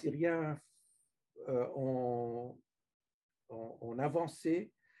 les Syriens ont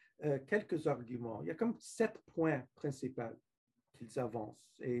avancé quelques arguments. Il y a comme 7 points principaux qu'ils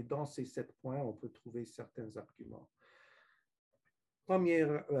avancent. Et dans ces 7 points, on peut trouver certains arguments. Premier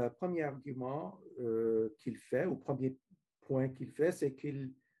argument qu'il fait, ou premier point qu'il fait, c'est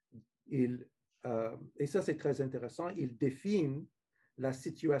et ça c'est très intéressant, il définit la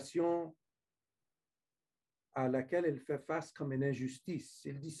situation à laquelle elle fait face comme une injustice.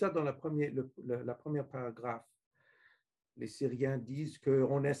 Il dit ça dans la première paragraphe. Les Syriens disent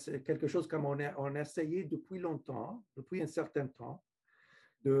quelque chose comme on a essayé depuis longtemps, depuis un certain temps,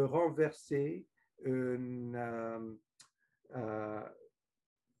 de renverser une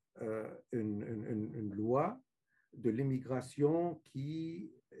loi de l'immigration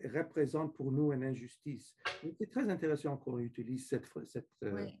qui représente pour nous une injustice. C'est très intéressant qu'on utilise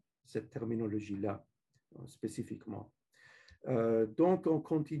cette terminologie-là spécifiquement. Donc, on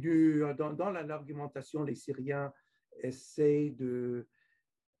continue. Dans l'argumentation, les Syriens essaient de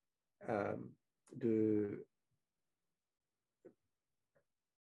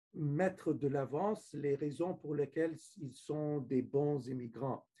mettre de l'avance les raisons pour lesquelles ils sont des bons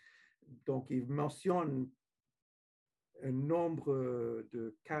immigrants. Donc, ils mentionnent un nombre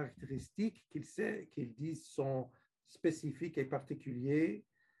de caractéristiques qu'ils disent sont spécifiques et particuliers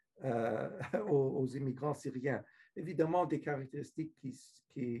aux immigrants syriens. Évidemment, des caractéristiques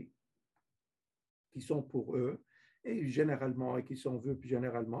qui sont pour eux et qui sont vues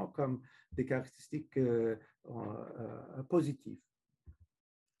généralement comme des caractéristiques positives.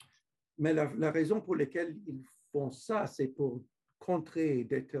 Mais la raison pour laquelle ils font ça, c'est pour contrer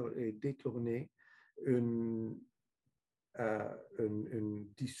et détourner un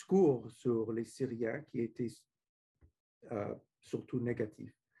discours sur les Syriens qui était surtout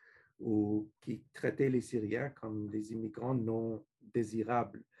négatif, ou qui traitait les Syriens comme des immigrants non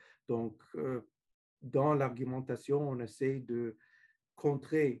désirables. Donc, dans l'argumentation, on essaie de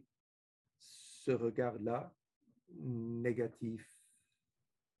contrer ce regard-là négatif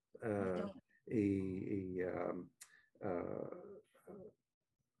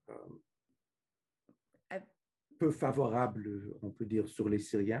peu favorable, on peut dire, sur les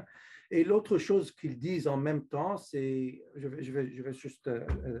Syriens. Et l'autre chose qu'ils disent en même temps, c'est, je vais juste,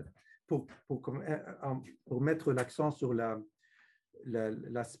 pour mettre l'accent sur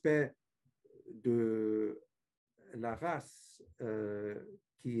l'aspect de la race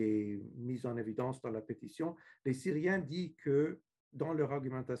qui est mise en évidence dans la pétition, les Syriens disent que, dans leur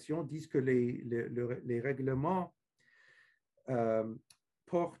argumentation, disent que les règlements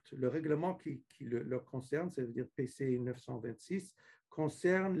le règlement qui leur concerne, c'est-à-dire PC 926,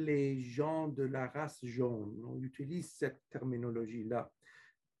 concerne les gens de la race jaune. On utilise cette terminologie-là,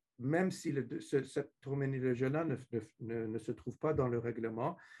 même si cette terminologie-là ne se trouve pas dans le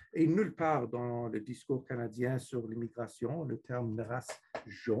règlement et nulle part dans le discours canadien sur l'immigration, le terme de race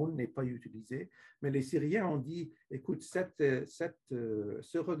jaune n'est pas utilisé. Mais les Syriens ont dit, écoute,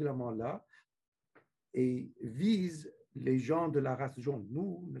 ce règlement-là vise les gens de la race jaune.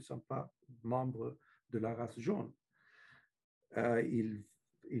 Nous ne sommes pas membres de la race jaune.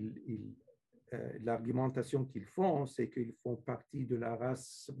 L'argumentation qu'ils font, c'est qu'ils font partie de la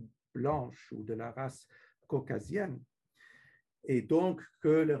race blanche ou de la race caucasienne, et donc que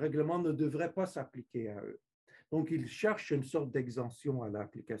le règlement ne devrait pas s'appliquer à eux. Donc, ils cherchent une sorte d'exemption à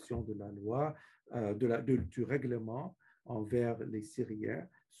l'application de la loi, du règlement envers les Syriens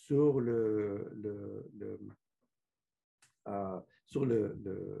sur le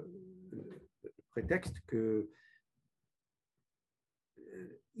prétexte que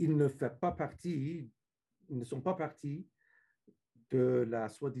ils ne sont pas partie de la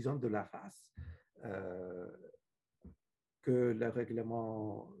soi-disant de la race que le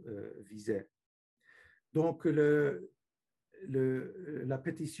règlement visait. Donc, la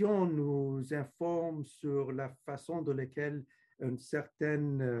pétition nous informe sur la façon de laquelle un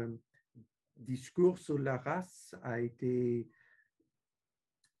certain discours sur la race a été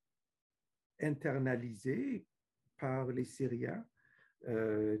internalisé par les Syriens,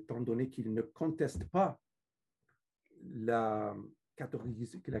 étant donné qu'ils ne contestent pas la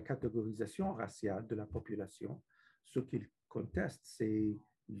catégorisation raciale de la population. Ce qu'ils contestent, c'est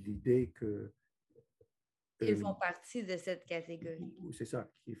l'idée que Ils font partie de cette catégorie. C'est ça,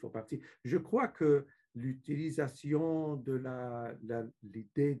 qui font partie. Je crois que l'utilisation de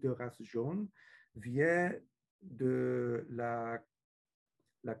l'idée de race jaune vient de la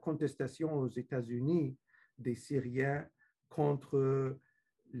contestation aux États-Unis des Syriens contre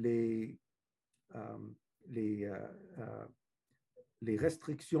les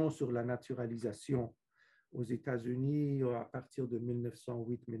restrictions sur la naturalisation. Aux États-Unis, à partir de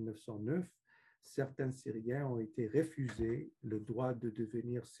 1908-1909, certains Syriens ont été refusés le droit de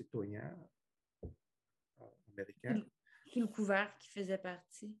devenir citoyens américains. Sous le couvert qui faisait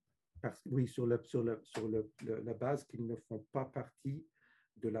partie. Oui, sur la base qu'ils ne font pas partie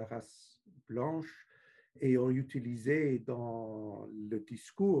de la race blanche et ont utilisé dans le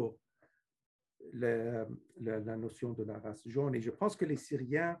discours la notion de la race jaune. Et je pense que les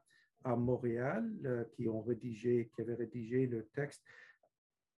Syriens à Montréal, qui avaient rédigé le texte,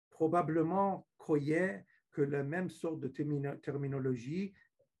 probablement croyaient que la même sorte de terminologie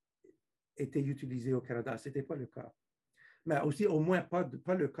était utilisée au Canada. Ce n'était pas le cas. Mais aussi, au moins, pas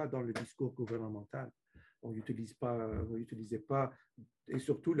le cas dans le discours gouvernemental. On n'utilisait pas, et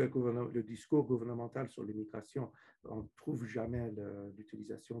surtout le discours gouvernemental sur l'immigration, on ne trouve jamais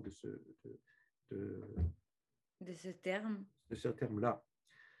l'utilisation de ce terme. De ce terme-là.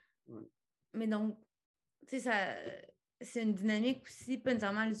 Ouais. Mais donc, tu sais, c'est une dynamique aussi, pas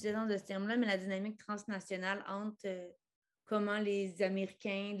nécessairement l'utilisation de ce terme-là, mais la dynamique transnationale entre comment les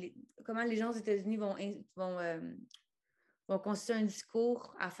Américains, comment les gens aux États-Unis vont constituer un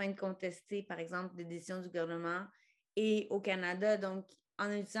discours afin de contester, par exemple, des décisions du gouvernement, et au Canada. Donc,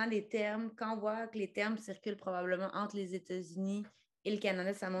 en utilisant les termes, quand on voit que les termes circulent probablement entre les États-Unis et le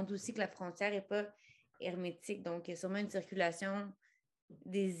Canada, ça montre aussi que la frontière n'est pas hermétique. Donc, il y a sûrement une circulation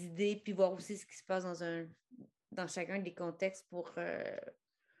des idées, puis voir aussi ce qui se passe dans chacun des contextes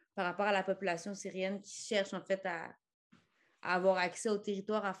par rapport à la population syrienne qui cherche en fait à avoir accès au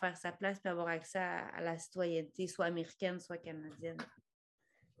territoire, à faire sa place, puis avoir accès à la citoyenneté, soit américaine, soit canadienne.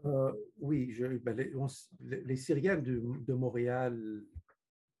 Oui, les Syriens de Montréal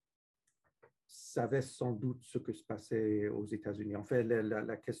savaient sans doute ce que se passait aux États-Unis. En fait,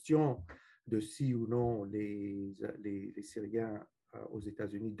 la question de si ou non les Syriens aux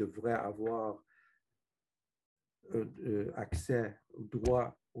États-Unis devraient avoir accès au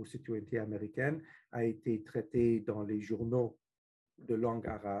droit aux citoyennetés américaines a été traitée dans les journaux de langue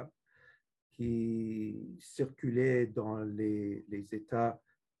arabe qui circulaient dans les États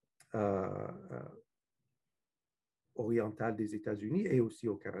orientaux des États-Unis et aussi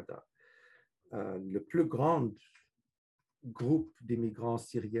au Canada. Le plus grand groupe d'immigrants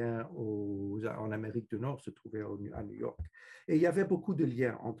syriens en Amérique du Nord se trouvait à New York. Et il y avait beaucoup de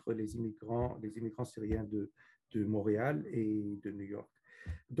liens entre les immigrants syriens de Montréal et de New York.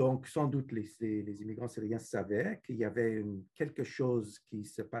 Donc, sans doute, les immigrants syriens savaient qu'il y avait quelque chose qui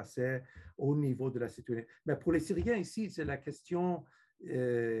se passait au niveau de la citoyenneté. Mais pour les Syriens ici, c'est la question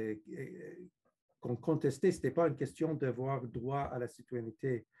qu'on contestait. Ce n'était pas une question d'avoir droit à la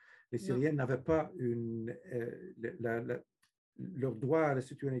citoyenneté. Les Syriens n'avaient pas leur droit à la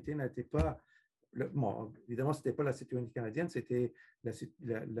citoyenneté n'était pas... Bon, évidemment, ce n'était pas la citoyenneté canadienne, c'était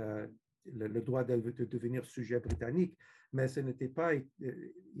le droit de devenir sujet britannique, mais ce n'était pas, il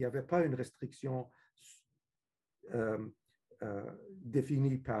n'y avait pas une restriction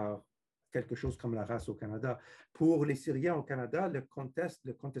définie par quelque chose comme la race au Canada. Pour les Syriens au Canada, la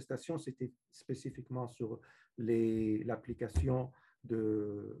contestation, c'était spécifiquement sur l'application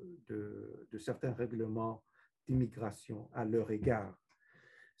de certains règlements d'immigration à leur égard.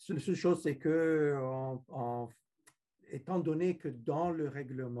 La seule chose, c'est que, étant donné que dans le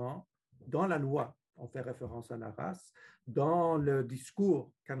règlement, dans la loi, on fait référence à la race, dans le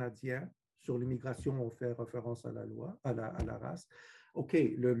discours canadien sur l'immigration, on fait référence à la loi, à la race. OK,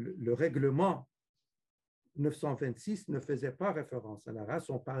 le règlement 926 ne faisait pas référence à la race,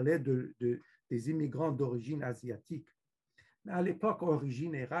 on parlait des immigrants d'origine asiatique. Mais à l'époque,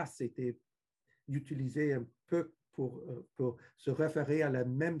 origine et race étaient utilisés un peu pour se référer à la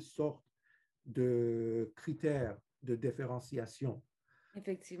même sorte de critères de différenciation.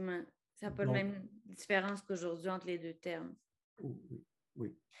 Effectivement. Ça n'a pas la même différence qu'aujourd'hui entre les deux termes.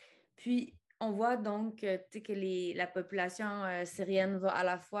 Oui. Puis, on voit donc que la population syrienne va à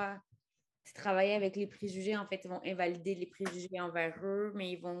la fois travailler avec les préjugés. En fait, ils vont invalider les préjugés envers eux,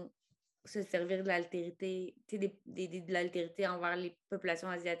 mais ils vont se servir de l'altérité, de l'altérité envers les populations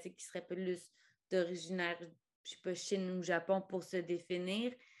asiatiques qui seraient plus d'originaire, je ne sais pas, Chine ou Japon pour se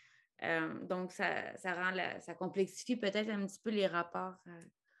définir. Donc, ça complexifie peut-être un petit peu les rapports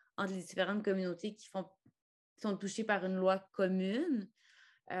entre les différentes communautés qui sont touchées par une loi commune.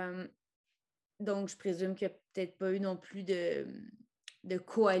 Donc, je présume qu'il n'y a peut-être pas eu non plus de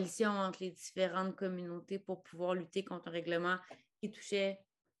coalition entre les différentes communautés pour pouvoir lutter contre un règlement qui touchait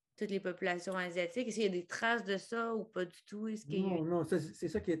toutes les populations asiatiques. Est-ce qu'il y a des traces de ça ou pas du tout? Non, c'est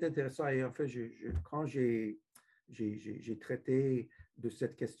ça qui est intéressant. Et en fait, quand j'ai traité de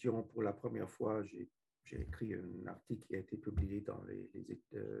cette question pour la première fois, j'ai écrit un article qui a été publié dans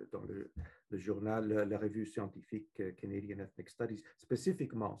dans le journal, la revue scientifique Canadian Ethnic Studies,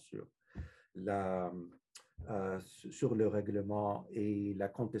 spécifiquement sur sur le règlement et la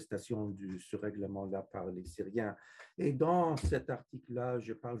contestation de ce règlement-là par les Syriens. Et dans cet article-là,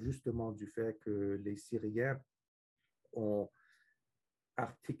 je parle justement du fait que les Syriens ont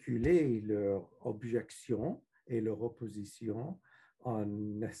articulé leur objection et leur opposition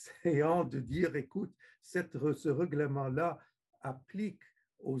en essayant de dire, écoute, ce règlement-là applique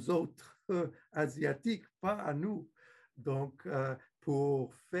aux autres asiatiques, pas à nous. Donc,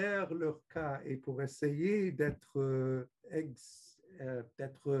 pour faire leur cas et pour essayer de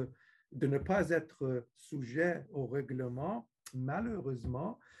ne pas être sujet au règlement,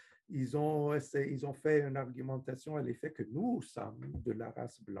 malheureusement, ils ont fait une argumentation à l'effet que nous sommes de la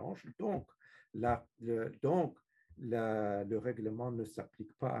race blanche, donc le règlement ne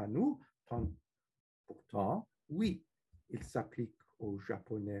s'applique pas à nous. Pourtant, oui, il s'applique aux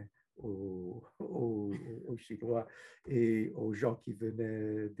Japonais, aux Chinois et aux gens qui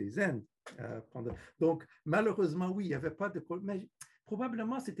venaient des Indes. Donc, malheureusement, oui, il n'y avait pas de problème. Mais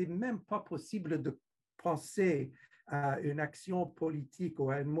probablement, ce n'était même pas possible de penser à une action politique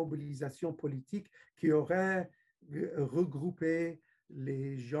ou à une mobilisation politique qui aurait regroupé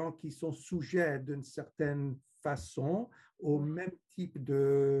les gens qui sont sujets d'une certaine façon au même type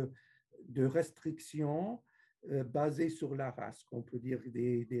de restrictions basées sur la race, qu'on peut dire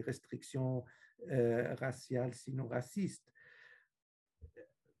des restrictions raciales, sinon racistes.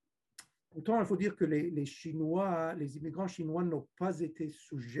 Pourtant, il faut dire que les immigrants chinois n'ont pas été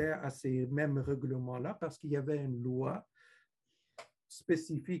sujets à ces mêmes règlements-là parce qu'il y avait une loi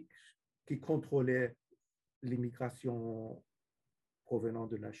spécifique qui contrôlait l'immigration provenant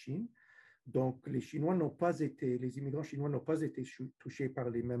de la Chine. Donc, les immigrants chinois n'ont pas été touchés par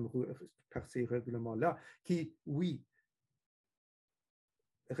ces règlements-là, qui, oui,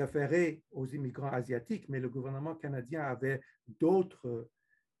 référaient aux immigrants asiatiques, mais le gouvernement canadien avait d'autres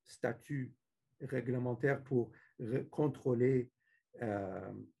statuts réglementaires pour contrôler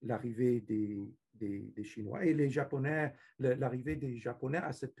l'arrivée des Chinois. Et les Japonais, l'arrivée des Japonais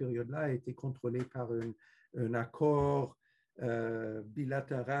à cette période-là a été contrôlée par un accord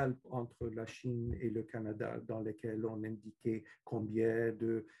bilatéral entre la Chine et le Canada, dans lequel on indiquait combien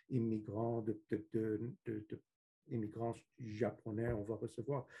d'immigrants immigrants japonais on va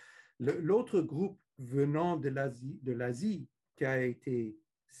recevoir. L'autre groupe venant de l'Asie qui a été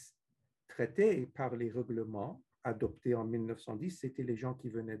traité par les règlements adoptés en 1910, c'était les gens qui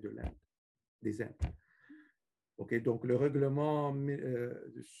venaient des Indes. Okay, donc, le règlement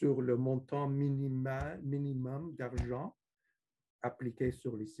sur le montant minimum d'argent appliqué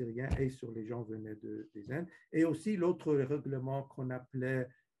sur les Syriens et sur les gens venant des Indes, et aussi l'autre règlement qu'on appelait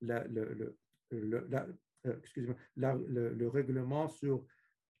le règlement sur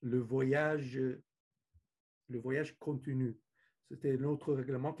le voyage continu. C'était un autre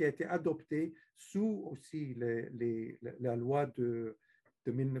règlement qui a été adopté sous aussi la loi de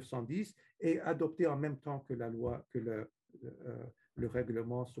 1910 et adopté en même temps que le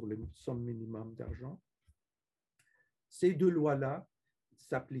règlement sur le somme minimum d'argent. Ces deux lois-là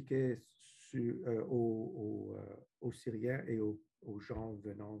s'appliquaient aux Syriens et aux gens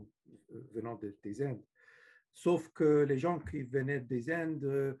venant des Indes. Sauf que les gens qui venaient des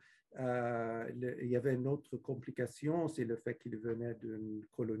Indes, il y avait une autre complication, c'est le fait qu'ils venaient d'une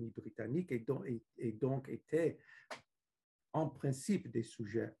colonie britannique et donc étaient en principe des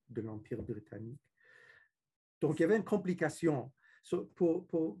sujets de l'Empire britannique. Donc, il y avait une complication.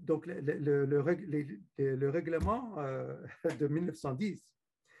 Donc, le règlement de 1910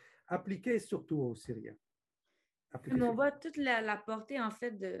 appliquait surtout aux Syriens. Mais on voit toute la portée, en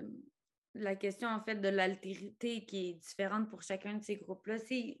fait, de la question, en fait, de l'altérité qui est différente pour chacun de ces groupes-là.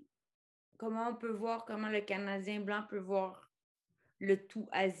 C'est comment on peut voir, comment le Canadien blanc peut voir le tout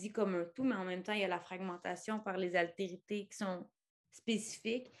Asie comme un tout, mais en même temps, il y a la fragmentation par les altérités qui sont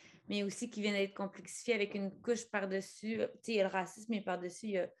spécifiques, mais aussi qui viennent d'être complexifiées avec une couche par-dessus. Tu sais, il y a le racisme, mais par-dessus,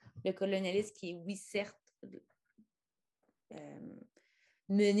 il y a le colonialisme qui est, oui, certes,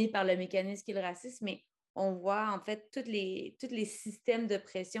 mené par le mécanisme qui est le racisme, mais on voit en fait tous les systèmes de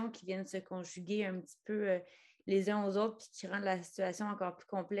pression qui viennent se conjuguer un petit peu les uns aux autres, puis qui rendent la situation encore plus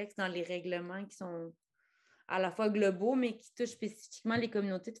complexe dans les règlements qui sont à la fois globaux, mais qui touchent spécifiquement les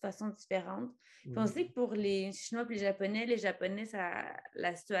communautés de façon différente. Puis on sait que pour les Chinois et les Japonais,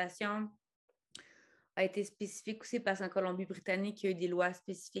 la situation a été spécifique aussi parce qu'en Colombie-Britannique, il y a eu des lois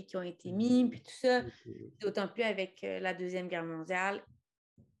spécifiques qui ont été mises, puis tout ça, d'autant plus avec la Deuxième Guerre mondiale.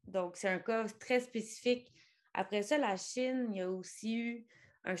 Donc, c'est un cas très spécifique. Après ça, la Chine, il y a aussi eu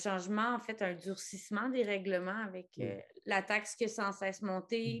un changement, en fait, un durcissement des règlements avec la taxe qui a sans cesse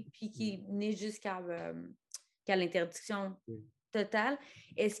monté, puis qui est menée jusqu'à l'interdiction totale.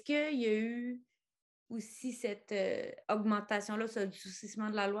 Est-ce qu'il y a eu aussi cette augmentation-là, ce durcissement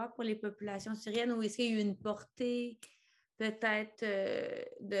de la loi pour les populations syriennes, ou est-ce qu'il y a eu une portée peut-être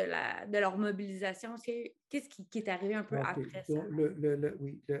de leur mobilisation? Qu'est-ce qui est arrivé un peu après ça? Donc,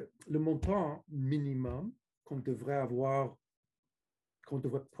 le montant minimum qu'on devrait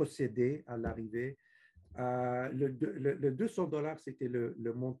procéder à l'arrivée, le $200, c'était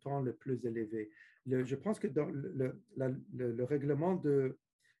le montant le plus élevé. Je pense que dans le règlement de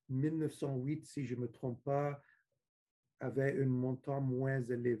 1908, si je ne me trompe pas, avait un montant moins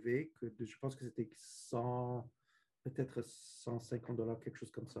élevé je pense que c'était peut-être $150, quelque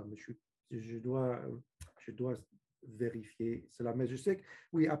chose comme ça. Mais je dois vérifier cela. Mais je sais que,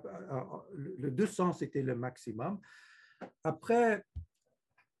 oui, le 200, c'était le maximum. Après,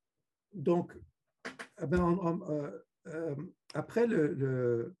 donc, après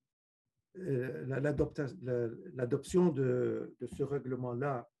l'adoption de ce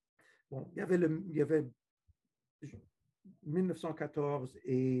règlement-là, bon, il y avait 1914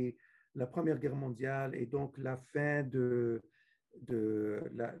 et la Première Guerre mondiale, et donc la fin de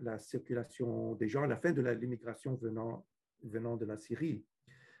la circulation des gens, la fin de l'immigration venant de la Syrie,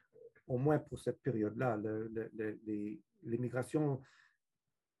 au moins pour cette période-là. L'immigration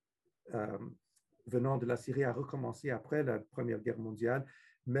venant de la Syrie a recommencé après la Première Guerre mondiale,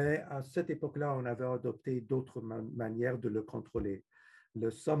 mais à cette époque-là, on avait adopté d'autres manières de le contrôler. Le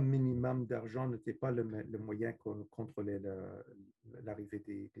somme minimum d'argent n'était pas le moyen qu'on contrôlait l'arrivée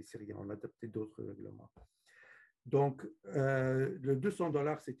des Syriens. On a adopté d'autres règlements. Donc, le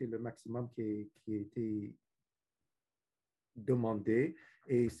 $200, c'était le maximum qui a été demandé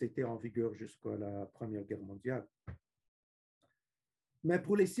et c'était en vigueur jusqu'à la Première Guerre mondiale. Mais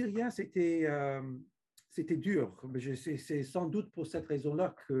pour les Syriens, c'était dur. C'est sans doute pour cette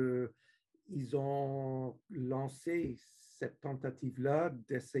raison-là qu'ils ont lancé cette tentative-là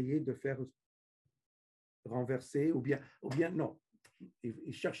d'essayer de faire renverser, ou bien non, ils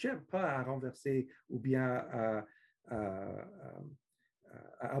ne cherchaient pas à renverser ou bien à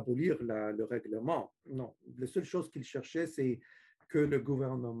abolir le règlement. Non, la seule chose qu'ils cherchaient, c'est que le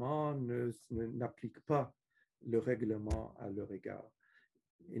gouvernement n'applique pas le règlement à leur égard.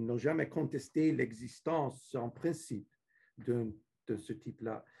 Ils n'ont jamais contesté l'existence en principe de ce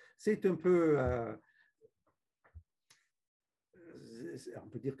type-là. C'est un peu... on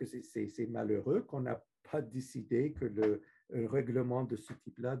peut dire que c'est malheureux qu'on n'a pas décidé que un règlement de ce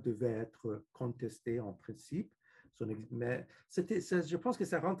type-là devait être contesté en principe. Mais je pense que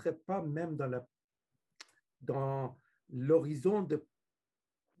ça ne rentrait pas même dans l'horizon de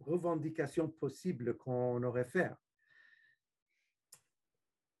revendications possibles qu'on aurait fait.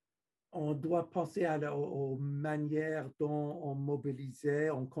 On doit penser aux manières dont on mobilisait,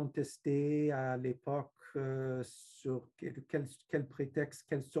 on contestait à l'époque sur quel prétexte,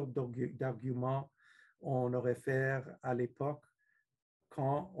 quelle sorte d'argument on aurait fait à l'époque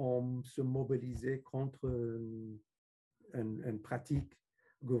quand on se mobilisait contre une pratique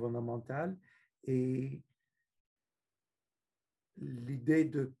gouvernementale. Et l'idée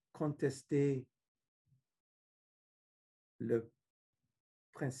de contester le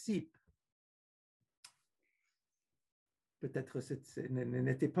principe peut-être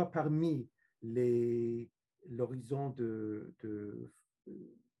n'était pas parmi l'horizon de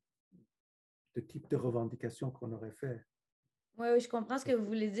type de revendication qu'on aurait fait. Oui, je comprends ce que vous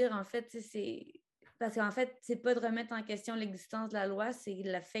voulez dire. En fait, parce qu'en fait, c'est pas de remettre en question l'existence de la loi, c'est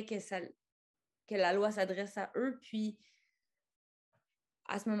le fait que la loi s'adresse à eux. Puis,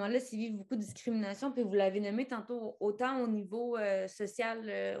 à ce moment-là, s'ils vivent beaucoup de discrimination, puis vous l'avez nommé tantôt, autant au niveau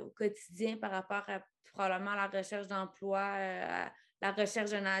social, au quotidien, par rapport à probablement la recherche d'emploi, la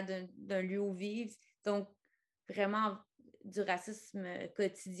recherche d'un lieu où vivre. Donc, vraiment du racisme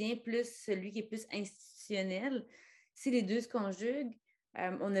quotidien, plus celui qui est plus institutionnel. Si les deux se conjuguent,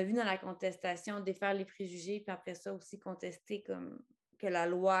 on a vu dans la contestation défaire les préjugés, puis après ça aussi contester comme que la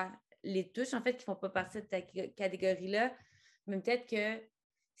loi les touche, en fait, qui ne font pas partie de cette catégorie-là. Mais peut-être que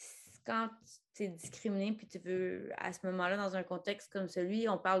quand tu es discriminé, puis tu veux, à ce moment-là, dans un contexte comme celui,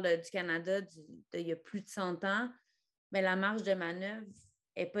 on parle du Canada il y a plus de 100 ans, mais la marge de manœuvre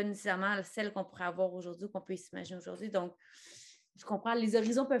n'est pas nécessairement celle qu'on pourrait avoir aujourd'hui, qu'on peut s'imaginer aujourd'hui. Donc, je comprends, les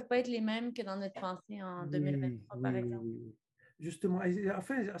horizons ne peuvent pas être les mêmes que dans notre pensée en 2023, par exemple. Oui. Justement,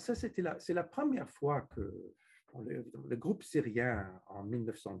 enfin, ça, c'est la première fois que le groupe syrien en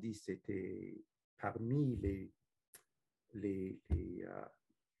 1910 était parmi les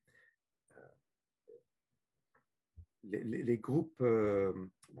groupes,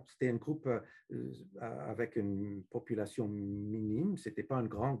 c'était un groupe avec une population minime, ce n'était pas un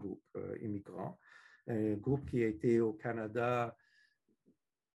grand groupe immigrant, un groupe qui a été au Canada,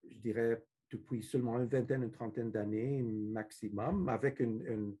 je dirais, depuis seulement une vingtaine, une trentaine d'années maximum, avec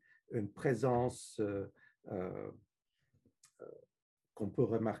une présence qu'on peut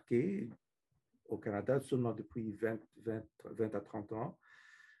remarquer au Canada seulement depuis 20 à 30 ans.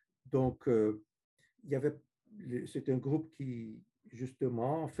 Donc, c'est un groupe qui,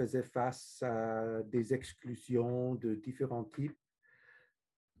 justement, faisait face à des exclusions de différents types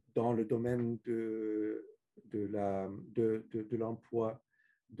dans le domaine de l'emploi,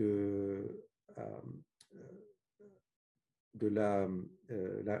 de la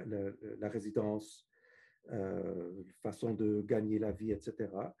résidence, façon de gagner la vie, etc.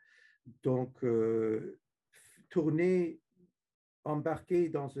 Donc, embarqué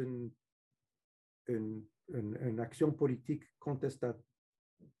dans une action politique qui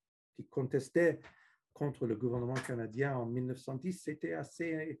contestait contre le gouvernement canadien en 1910, c'était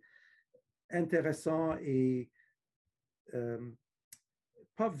assez intéressant et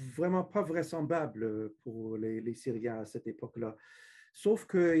vraiment pas vraisemblable pour les Syriens à cette époque-là. Sauf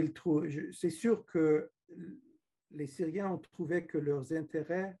que c'est sûr que les Syriens ont trouvé que leurs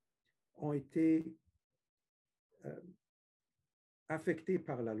intérêts ont été affectés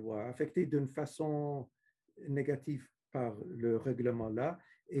par la loi, affectés d'une façon négative par le règlement-là,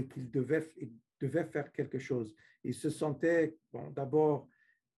 et qu'ils devaient faire quelque chose. Ils se sentaient, bon, d'abord,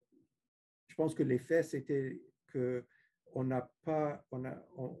 je pense que l'effet, c'était qu'on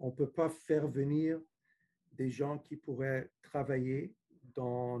on peut pas faire venir des gens qui pourraient travailler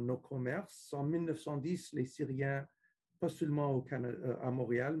dans nos commerces. En 1910, les Syriens, pas seulement au Canada, à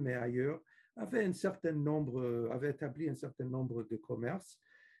Montréal, mais ailleurs, avaient établi un certain nombre de commerces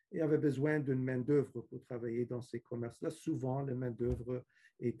et avaient besoin d'une main-d'œuvre pour travailler dans ces commerces-là. Souvent, les main-d'œuvre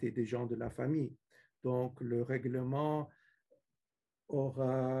étaient des gens de la famille. Donc, le règlement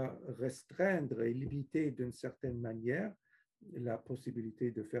aura restreindre et limiter d'une certaine manière la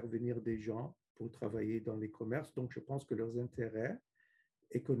possibilité de faire venir des gens pour travailler dans les commerces. Donc, je pense que leurs intérêts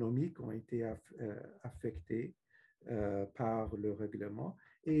économiques ont été affectés par le règlement.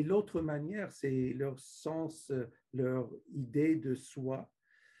 Et l'autre manière, c'est leur sens, leur idée de soi,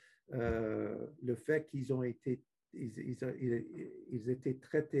 le fait qu'ils ont été, ils étaient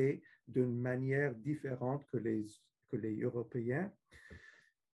traités d'une manière différente que les Européens,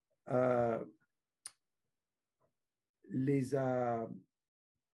 les a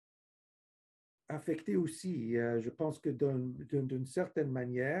affectés aussi. Je pense que d'une certaine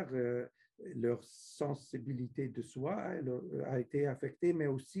manière, leur sensibilité de soi a été affectée, mais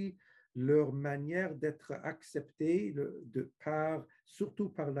aussi leur manière d'être acceptés surtout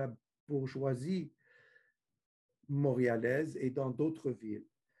par la bourgeoisie montréalaise et dans d'autres villes.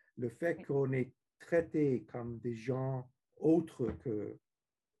 Le fait qu'on est traité comme des gens autres que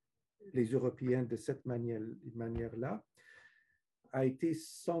les Européens de cette manière-là a été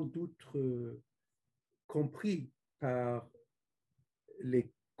sans doute compris par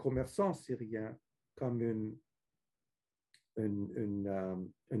les commerçants syriens comme un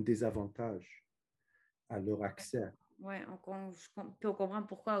désavantage à leur accès. Oui, on comprend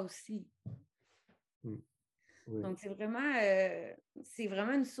pourquoi aussi. Oui. Donc, c'est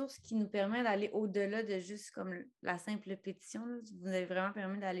vraiment une source qui nous permet d'aller au-delà de juste comme la simple pétition. Là. Vous avez vraiment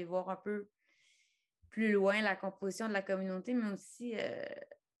permis d'aller voir un peu plus loin la composition de la communauté, mais aussi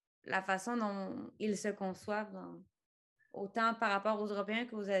la façon dont ils se conçoivent, autant par rapport aux Européens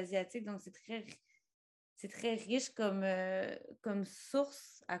qu'aux Asiatiques. Donc, c'est très riche comme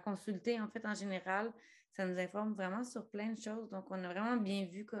source à consulter, en fait, en général. Ça nous informe vraiment sur plein de choses. Donc, on a vraiment bien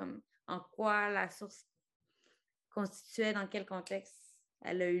vu en quoi la source constituait, dans quel contexte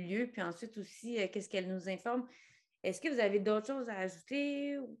elle a eu lieu, puis ensuite aussi, qu'est-ce qu'elle nous informe. Est-ce que vous avez d'autres choses à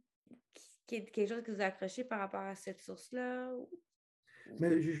ajouter ou quelque chose que vous accrochez par rapport à cette source-là?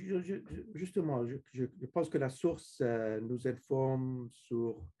 Mais justement, je pense que la source nous informe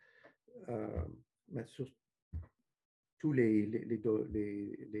sur tous les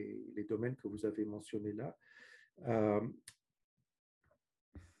domaines que vous avez mentionnés là.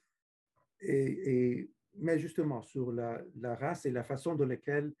 Mais justement, sur la race et la façon dans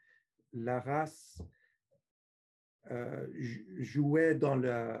laquelle la race jouait dans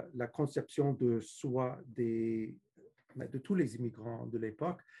la conception de soi de tous les immigrants de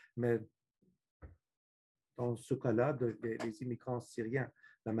l'époque, mais dans ce cas-là, des immigrants syriens,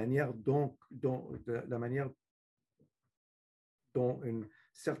 la manière dont une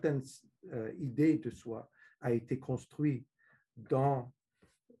certaine idée de soi a été construite dans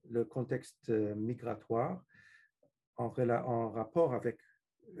le contexte migratoire en rapport avec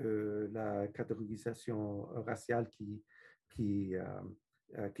la catégorisation raciale qui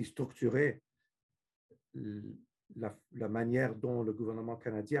structurait la manière dont le gouvernement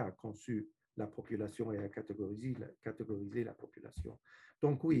canadien a conçu la population et a catégorisé la population.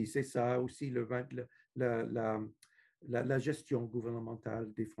 Donc oui, c'est ça aussi la gestion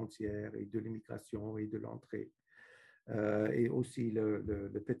gouvernementale des frontières et de l'immigration et de l'entrée. Et aussi,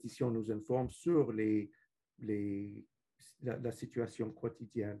 la pétition nous informe sur la situation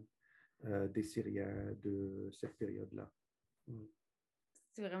quotidienne des Syriens de cette période-là.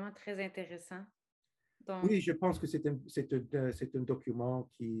 C'est vraiment très intéressant. Donc... Oui, je pense que c'est un document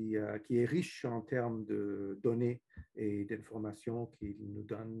qui est riche en termes de données et d'informations qu'il nous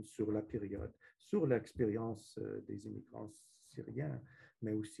donne sur la période, sur l'expérience des immigrants syriens,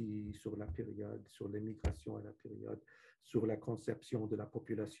 mais aussi sur la période, sur l'immigration à la période, sur la conception de la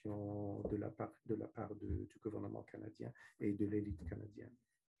population de la part du gouvernement canadien et de l'élite canadienne.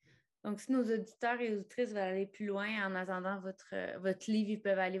 Donc, si nos auditeurs et auditrices veulent aller plus loin en attendant votre livre, ils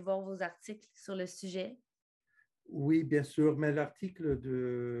peuvent aller voir vos articles sur le sujet. Oui, bien sûr, mais l'article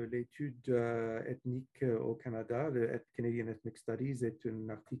de l'étude ethnique au Canada, le Canadian Ethnic Studies, est un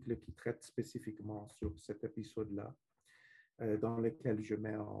article qui traite spécifiquement sur cet épisode-là, dans lequel je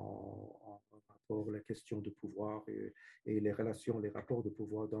mets en rapport la question de pouvoir et les relations, les rapports de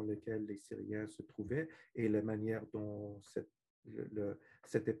pouvoir dans lesquels les Syriens se trouvaient et la manière dont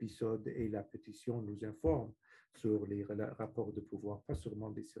cet épisode et la pétition nous informent sur les rapports de pouvoir, pas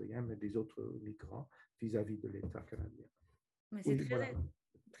seulement des Syriens, mais des autres migrants vis-à-vis de l'État canadien. Mais c'est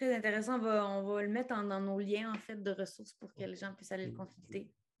très intéressant. On va le mettre dans nos liens en fait, de ressources pour que les gens puissent aller le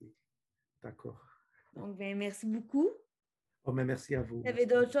consulter. D'accord. Donc, bien, merci beaucoup. Oh, mais merci à vous. Vous avez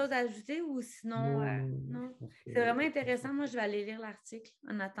d'autres choses à ajouter ou sinon? Non. Okay. C'est vraiment intéressant. Moi, je vais aller lire l'article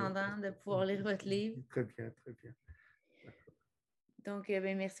en attendant de pouvoir lire votre livre. Très bien, très bien. Donc,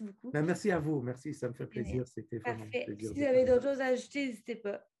 bien, merci beaucoup. Mais merci à vous. Merci, ça me fait plaisir. C'était vraiment un plaisir. Si vous avez d'autres choses à ajouter, n'hésitez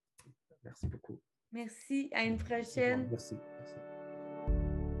pas. Merci beaucoup. Merci. À une prochaine. Merci.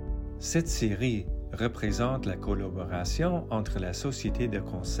 Cette série représente la collaboration entre la Société de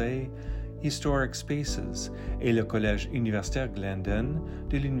conseil Historic Spaces et le Collège universitaire Glendon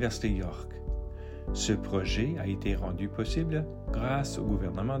de l'Université York. Ce projet a été rendu possible grâce au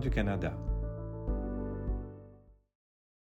gouvernement du Canada.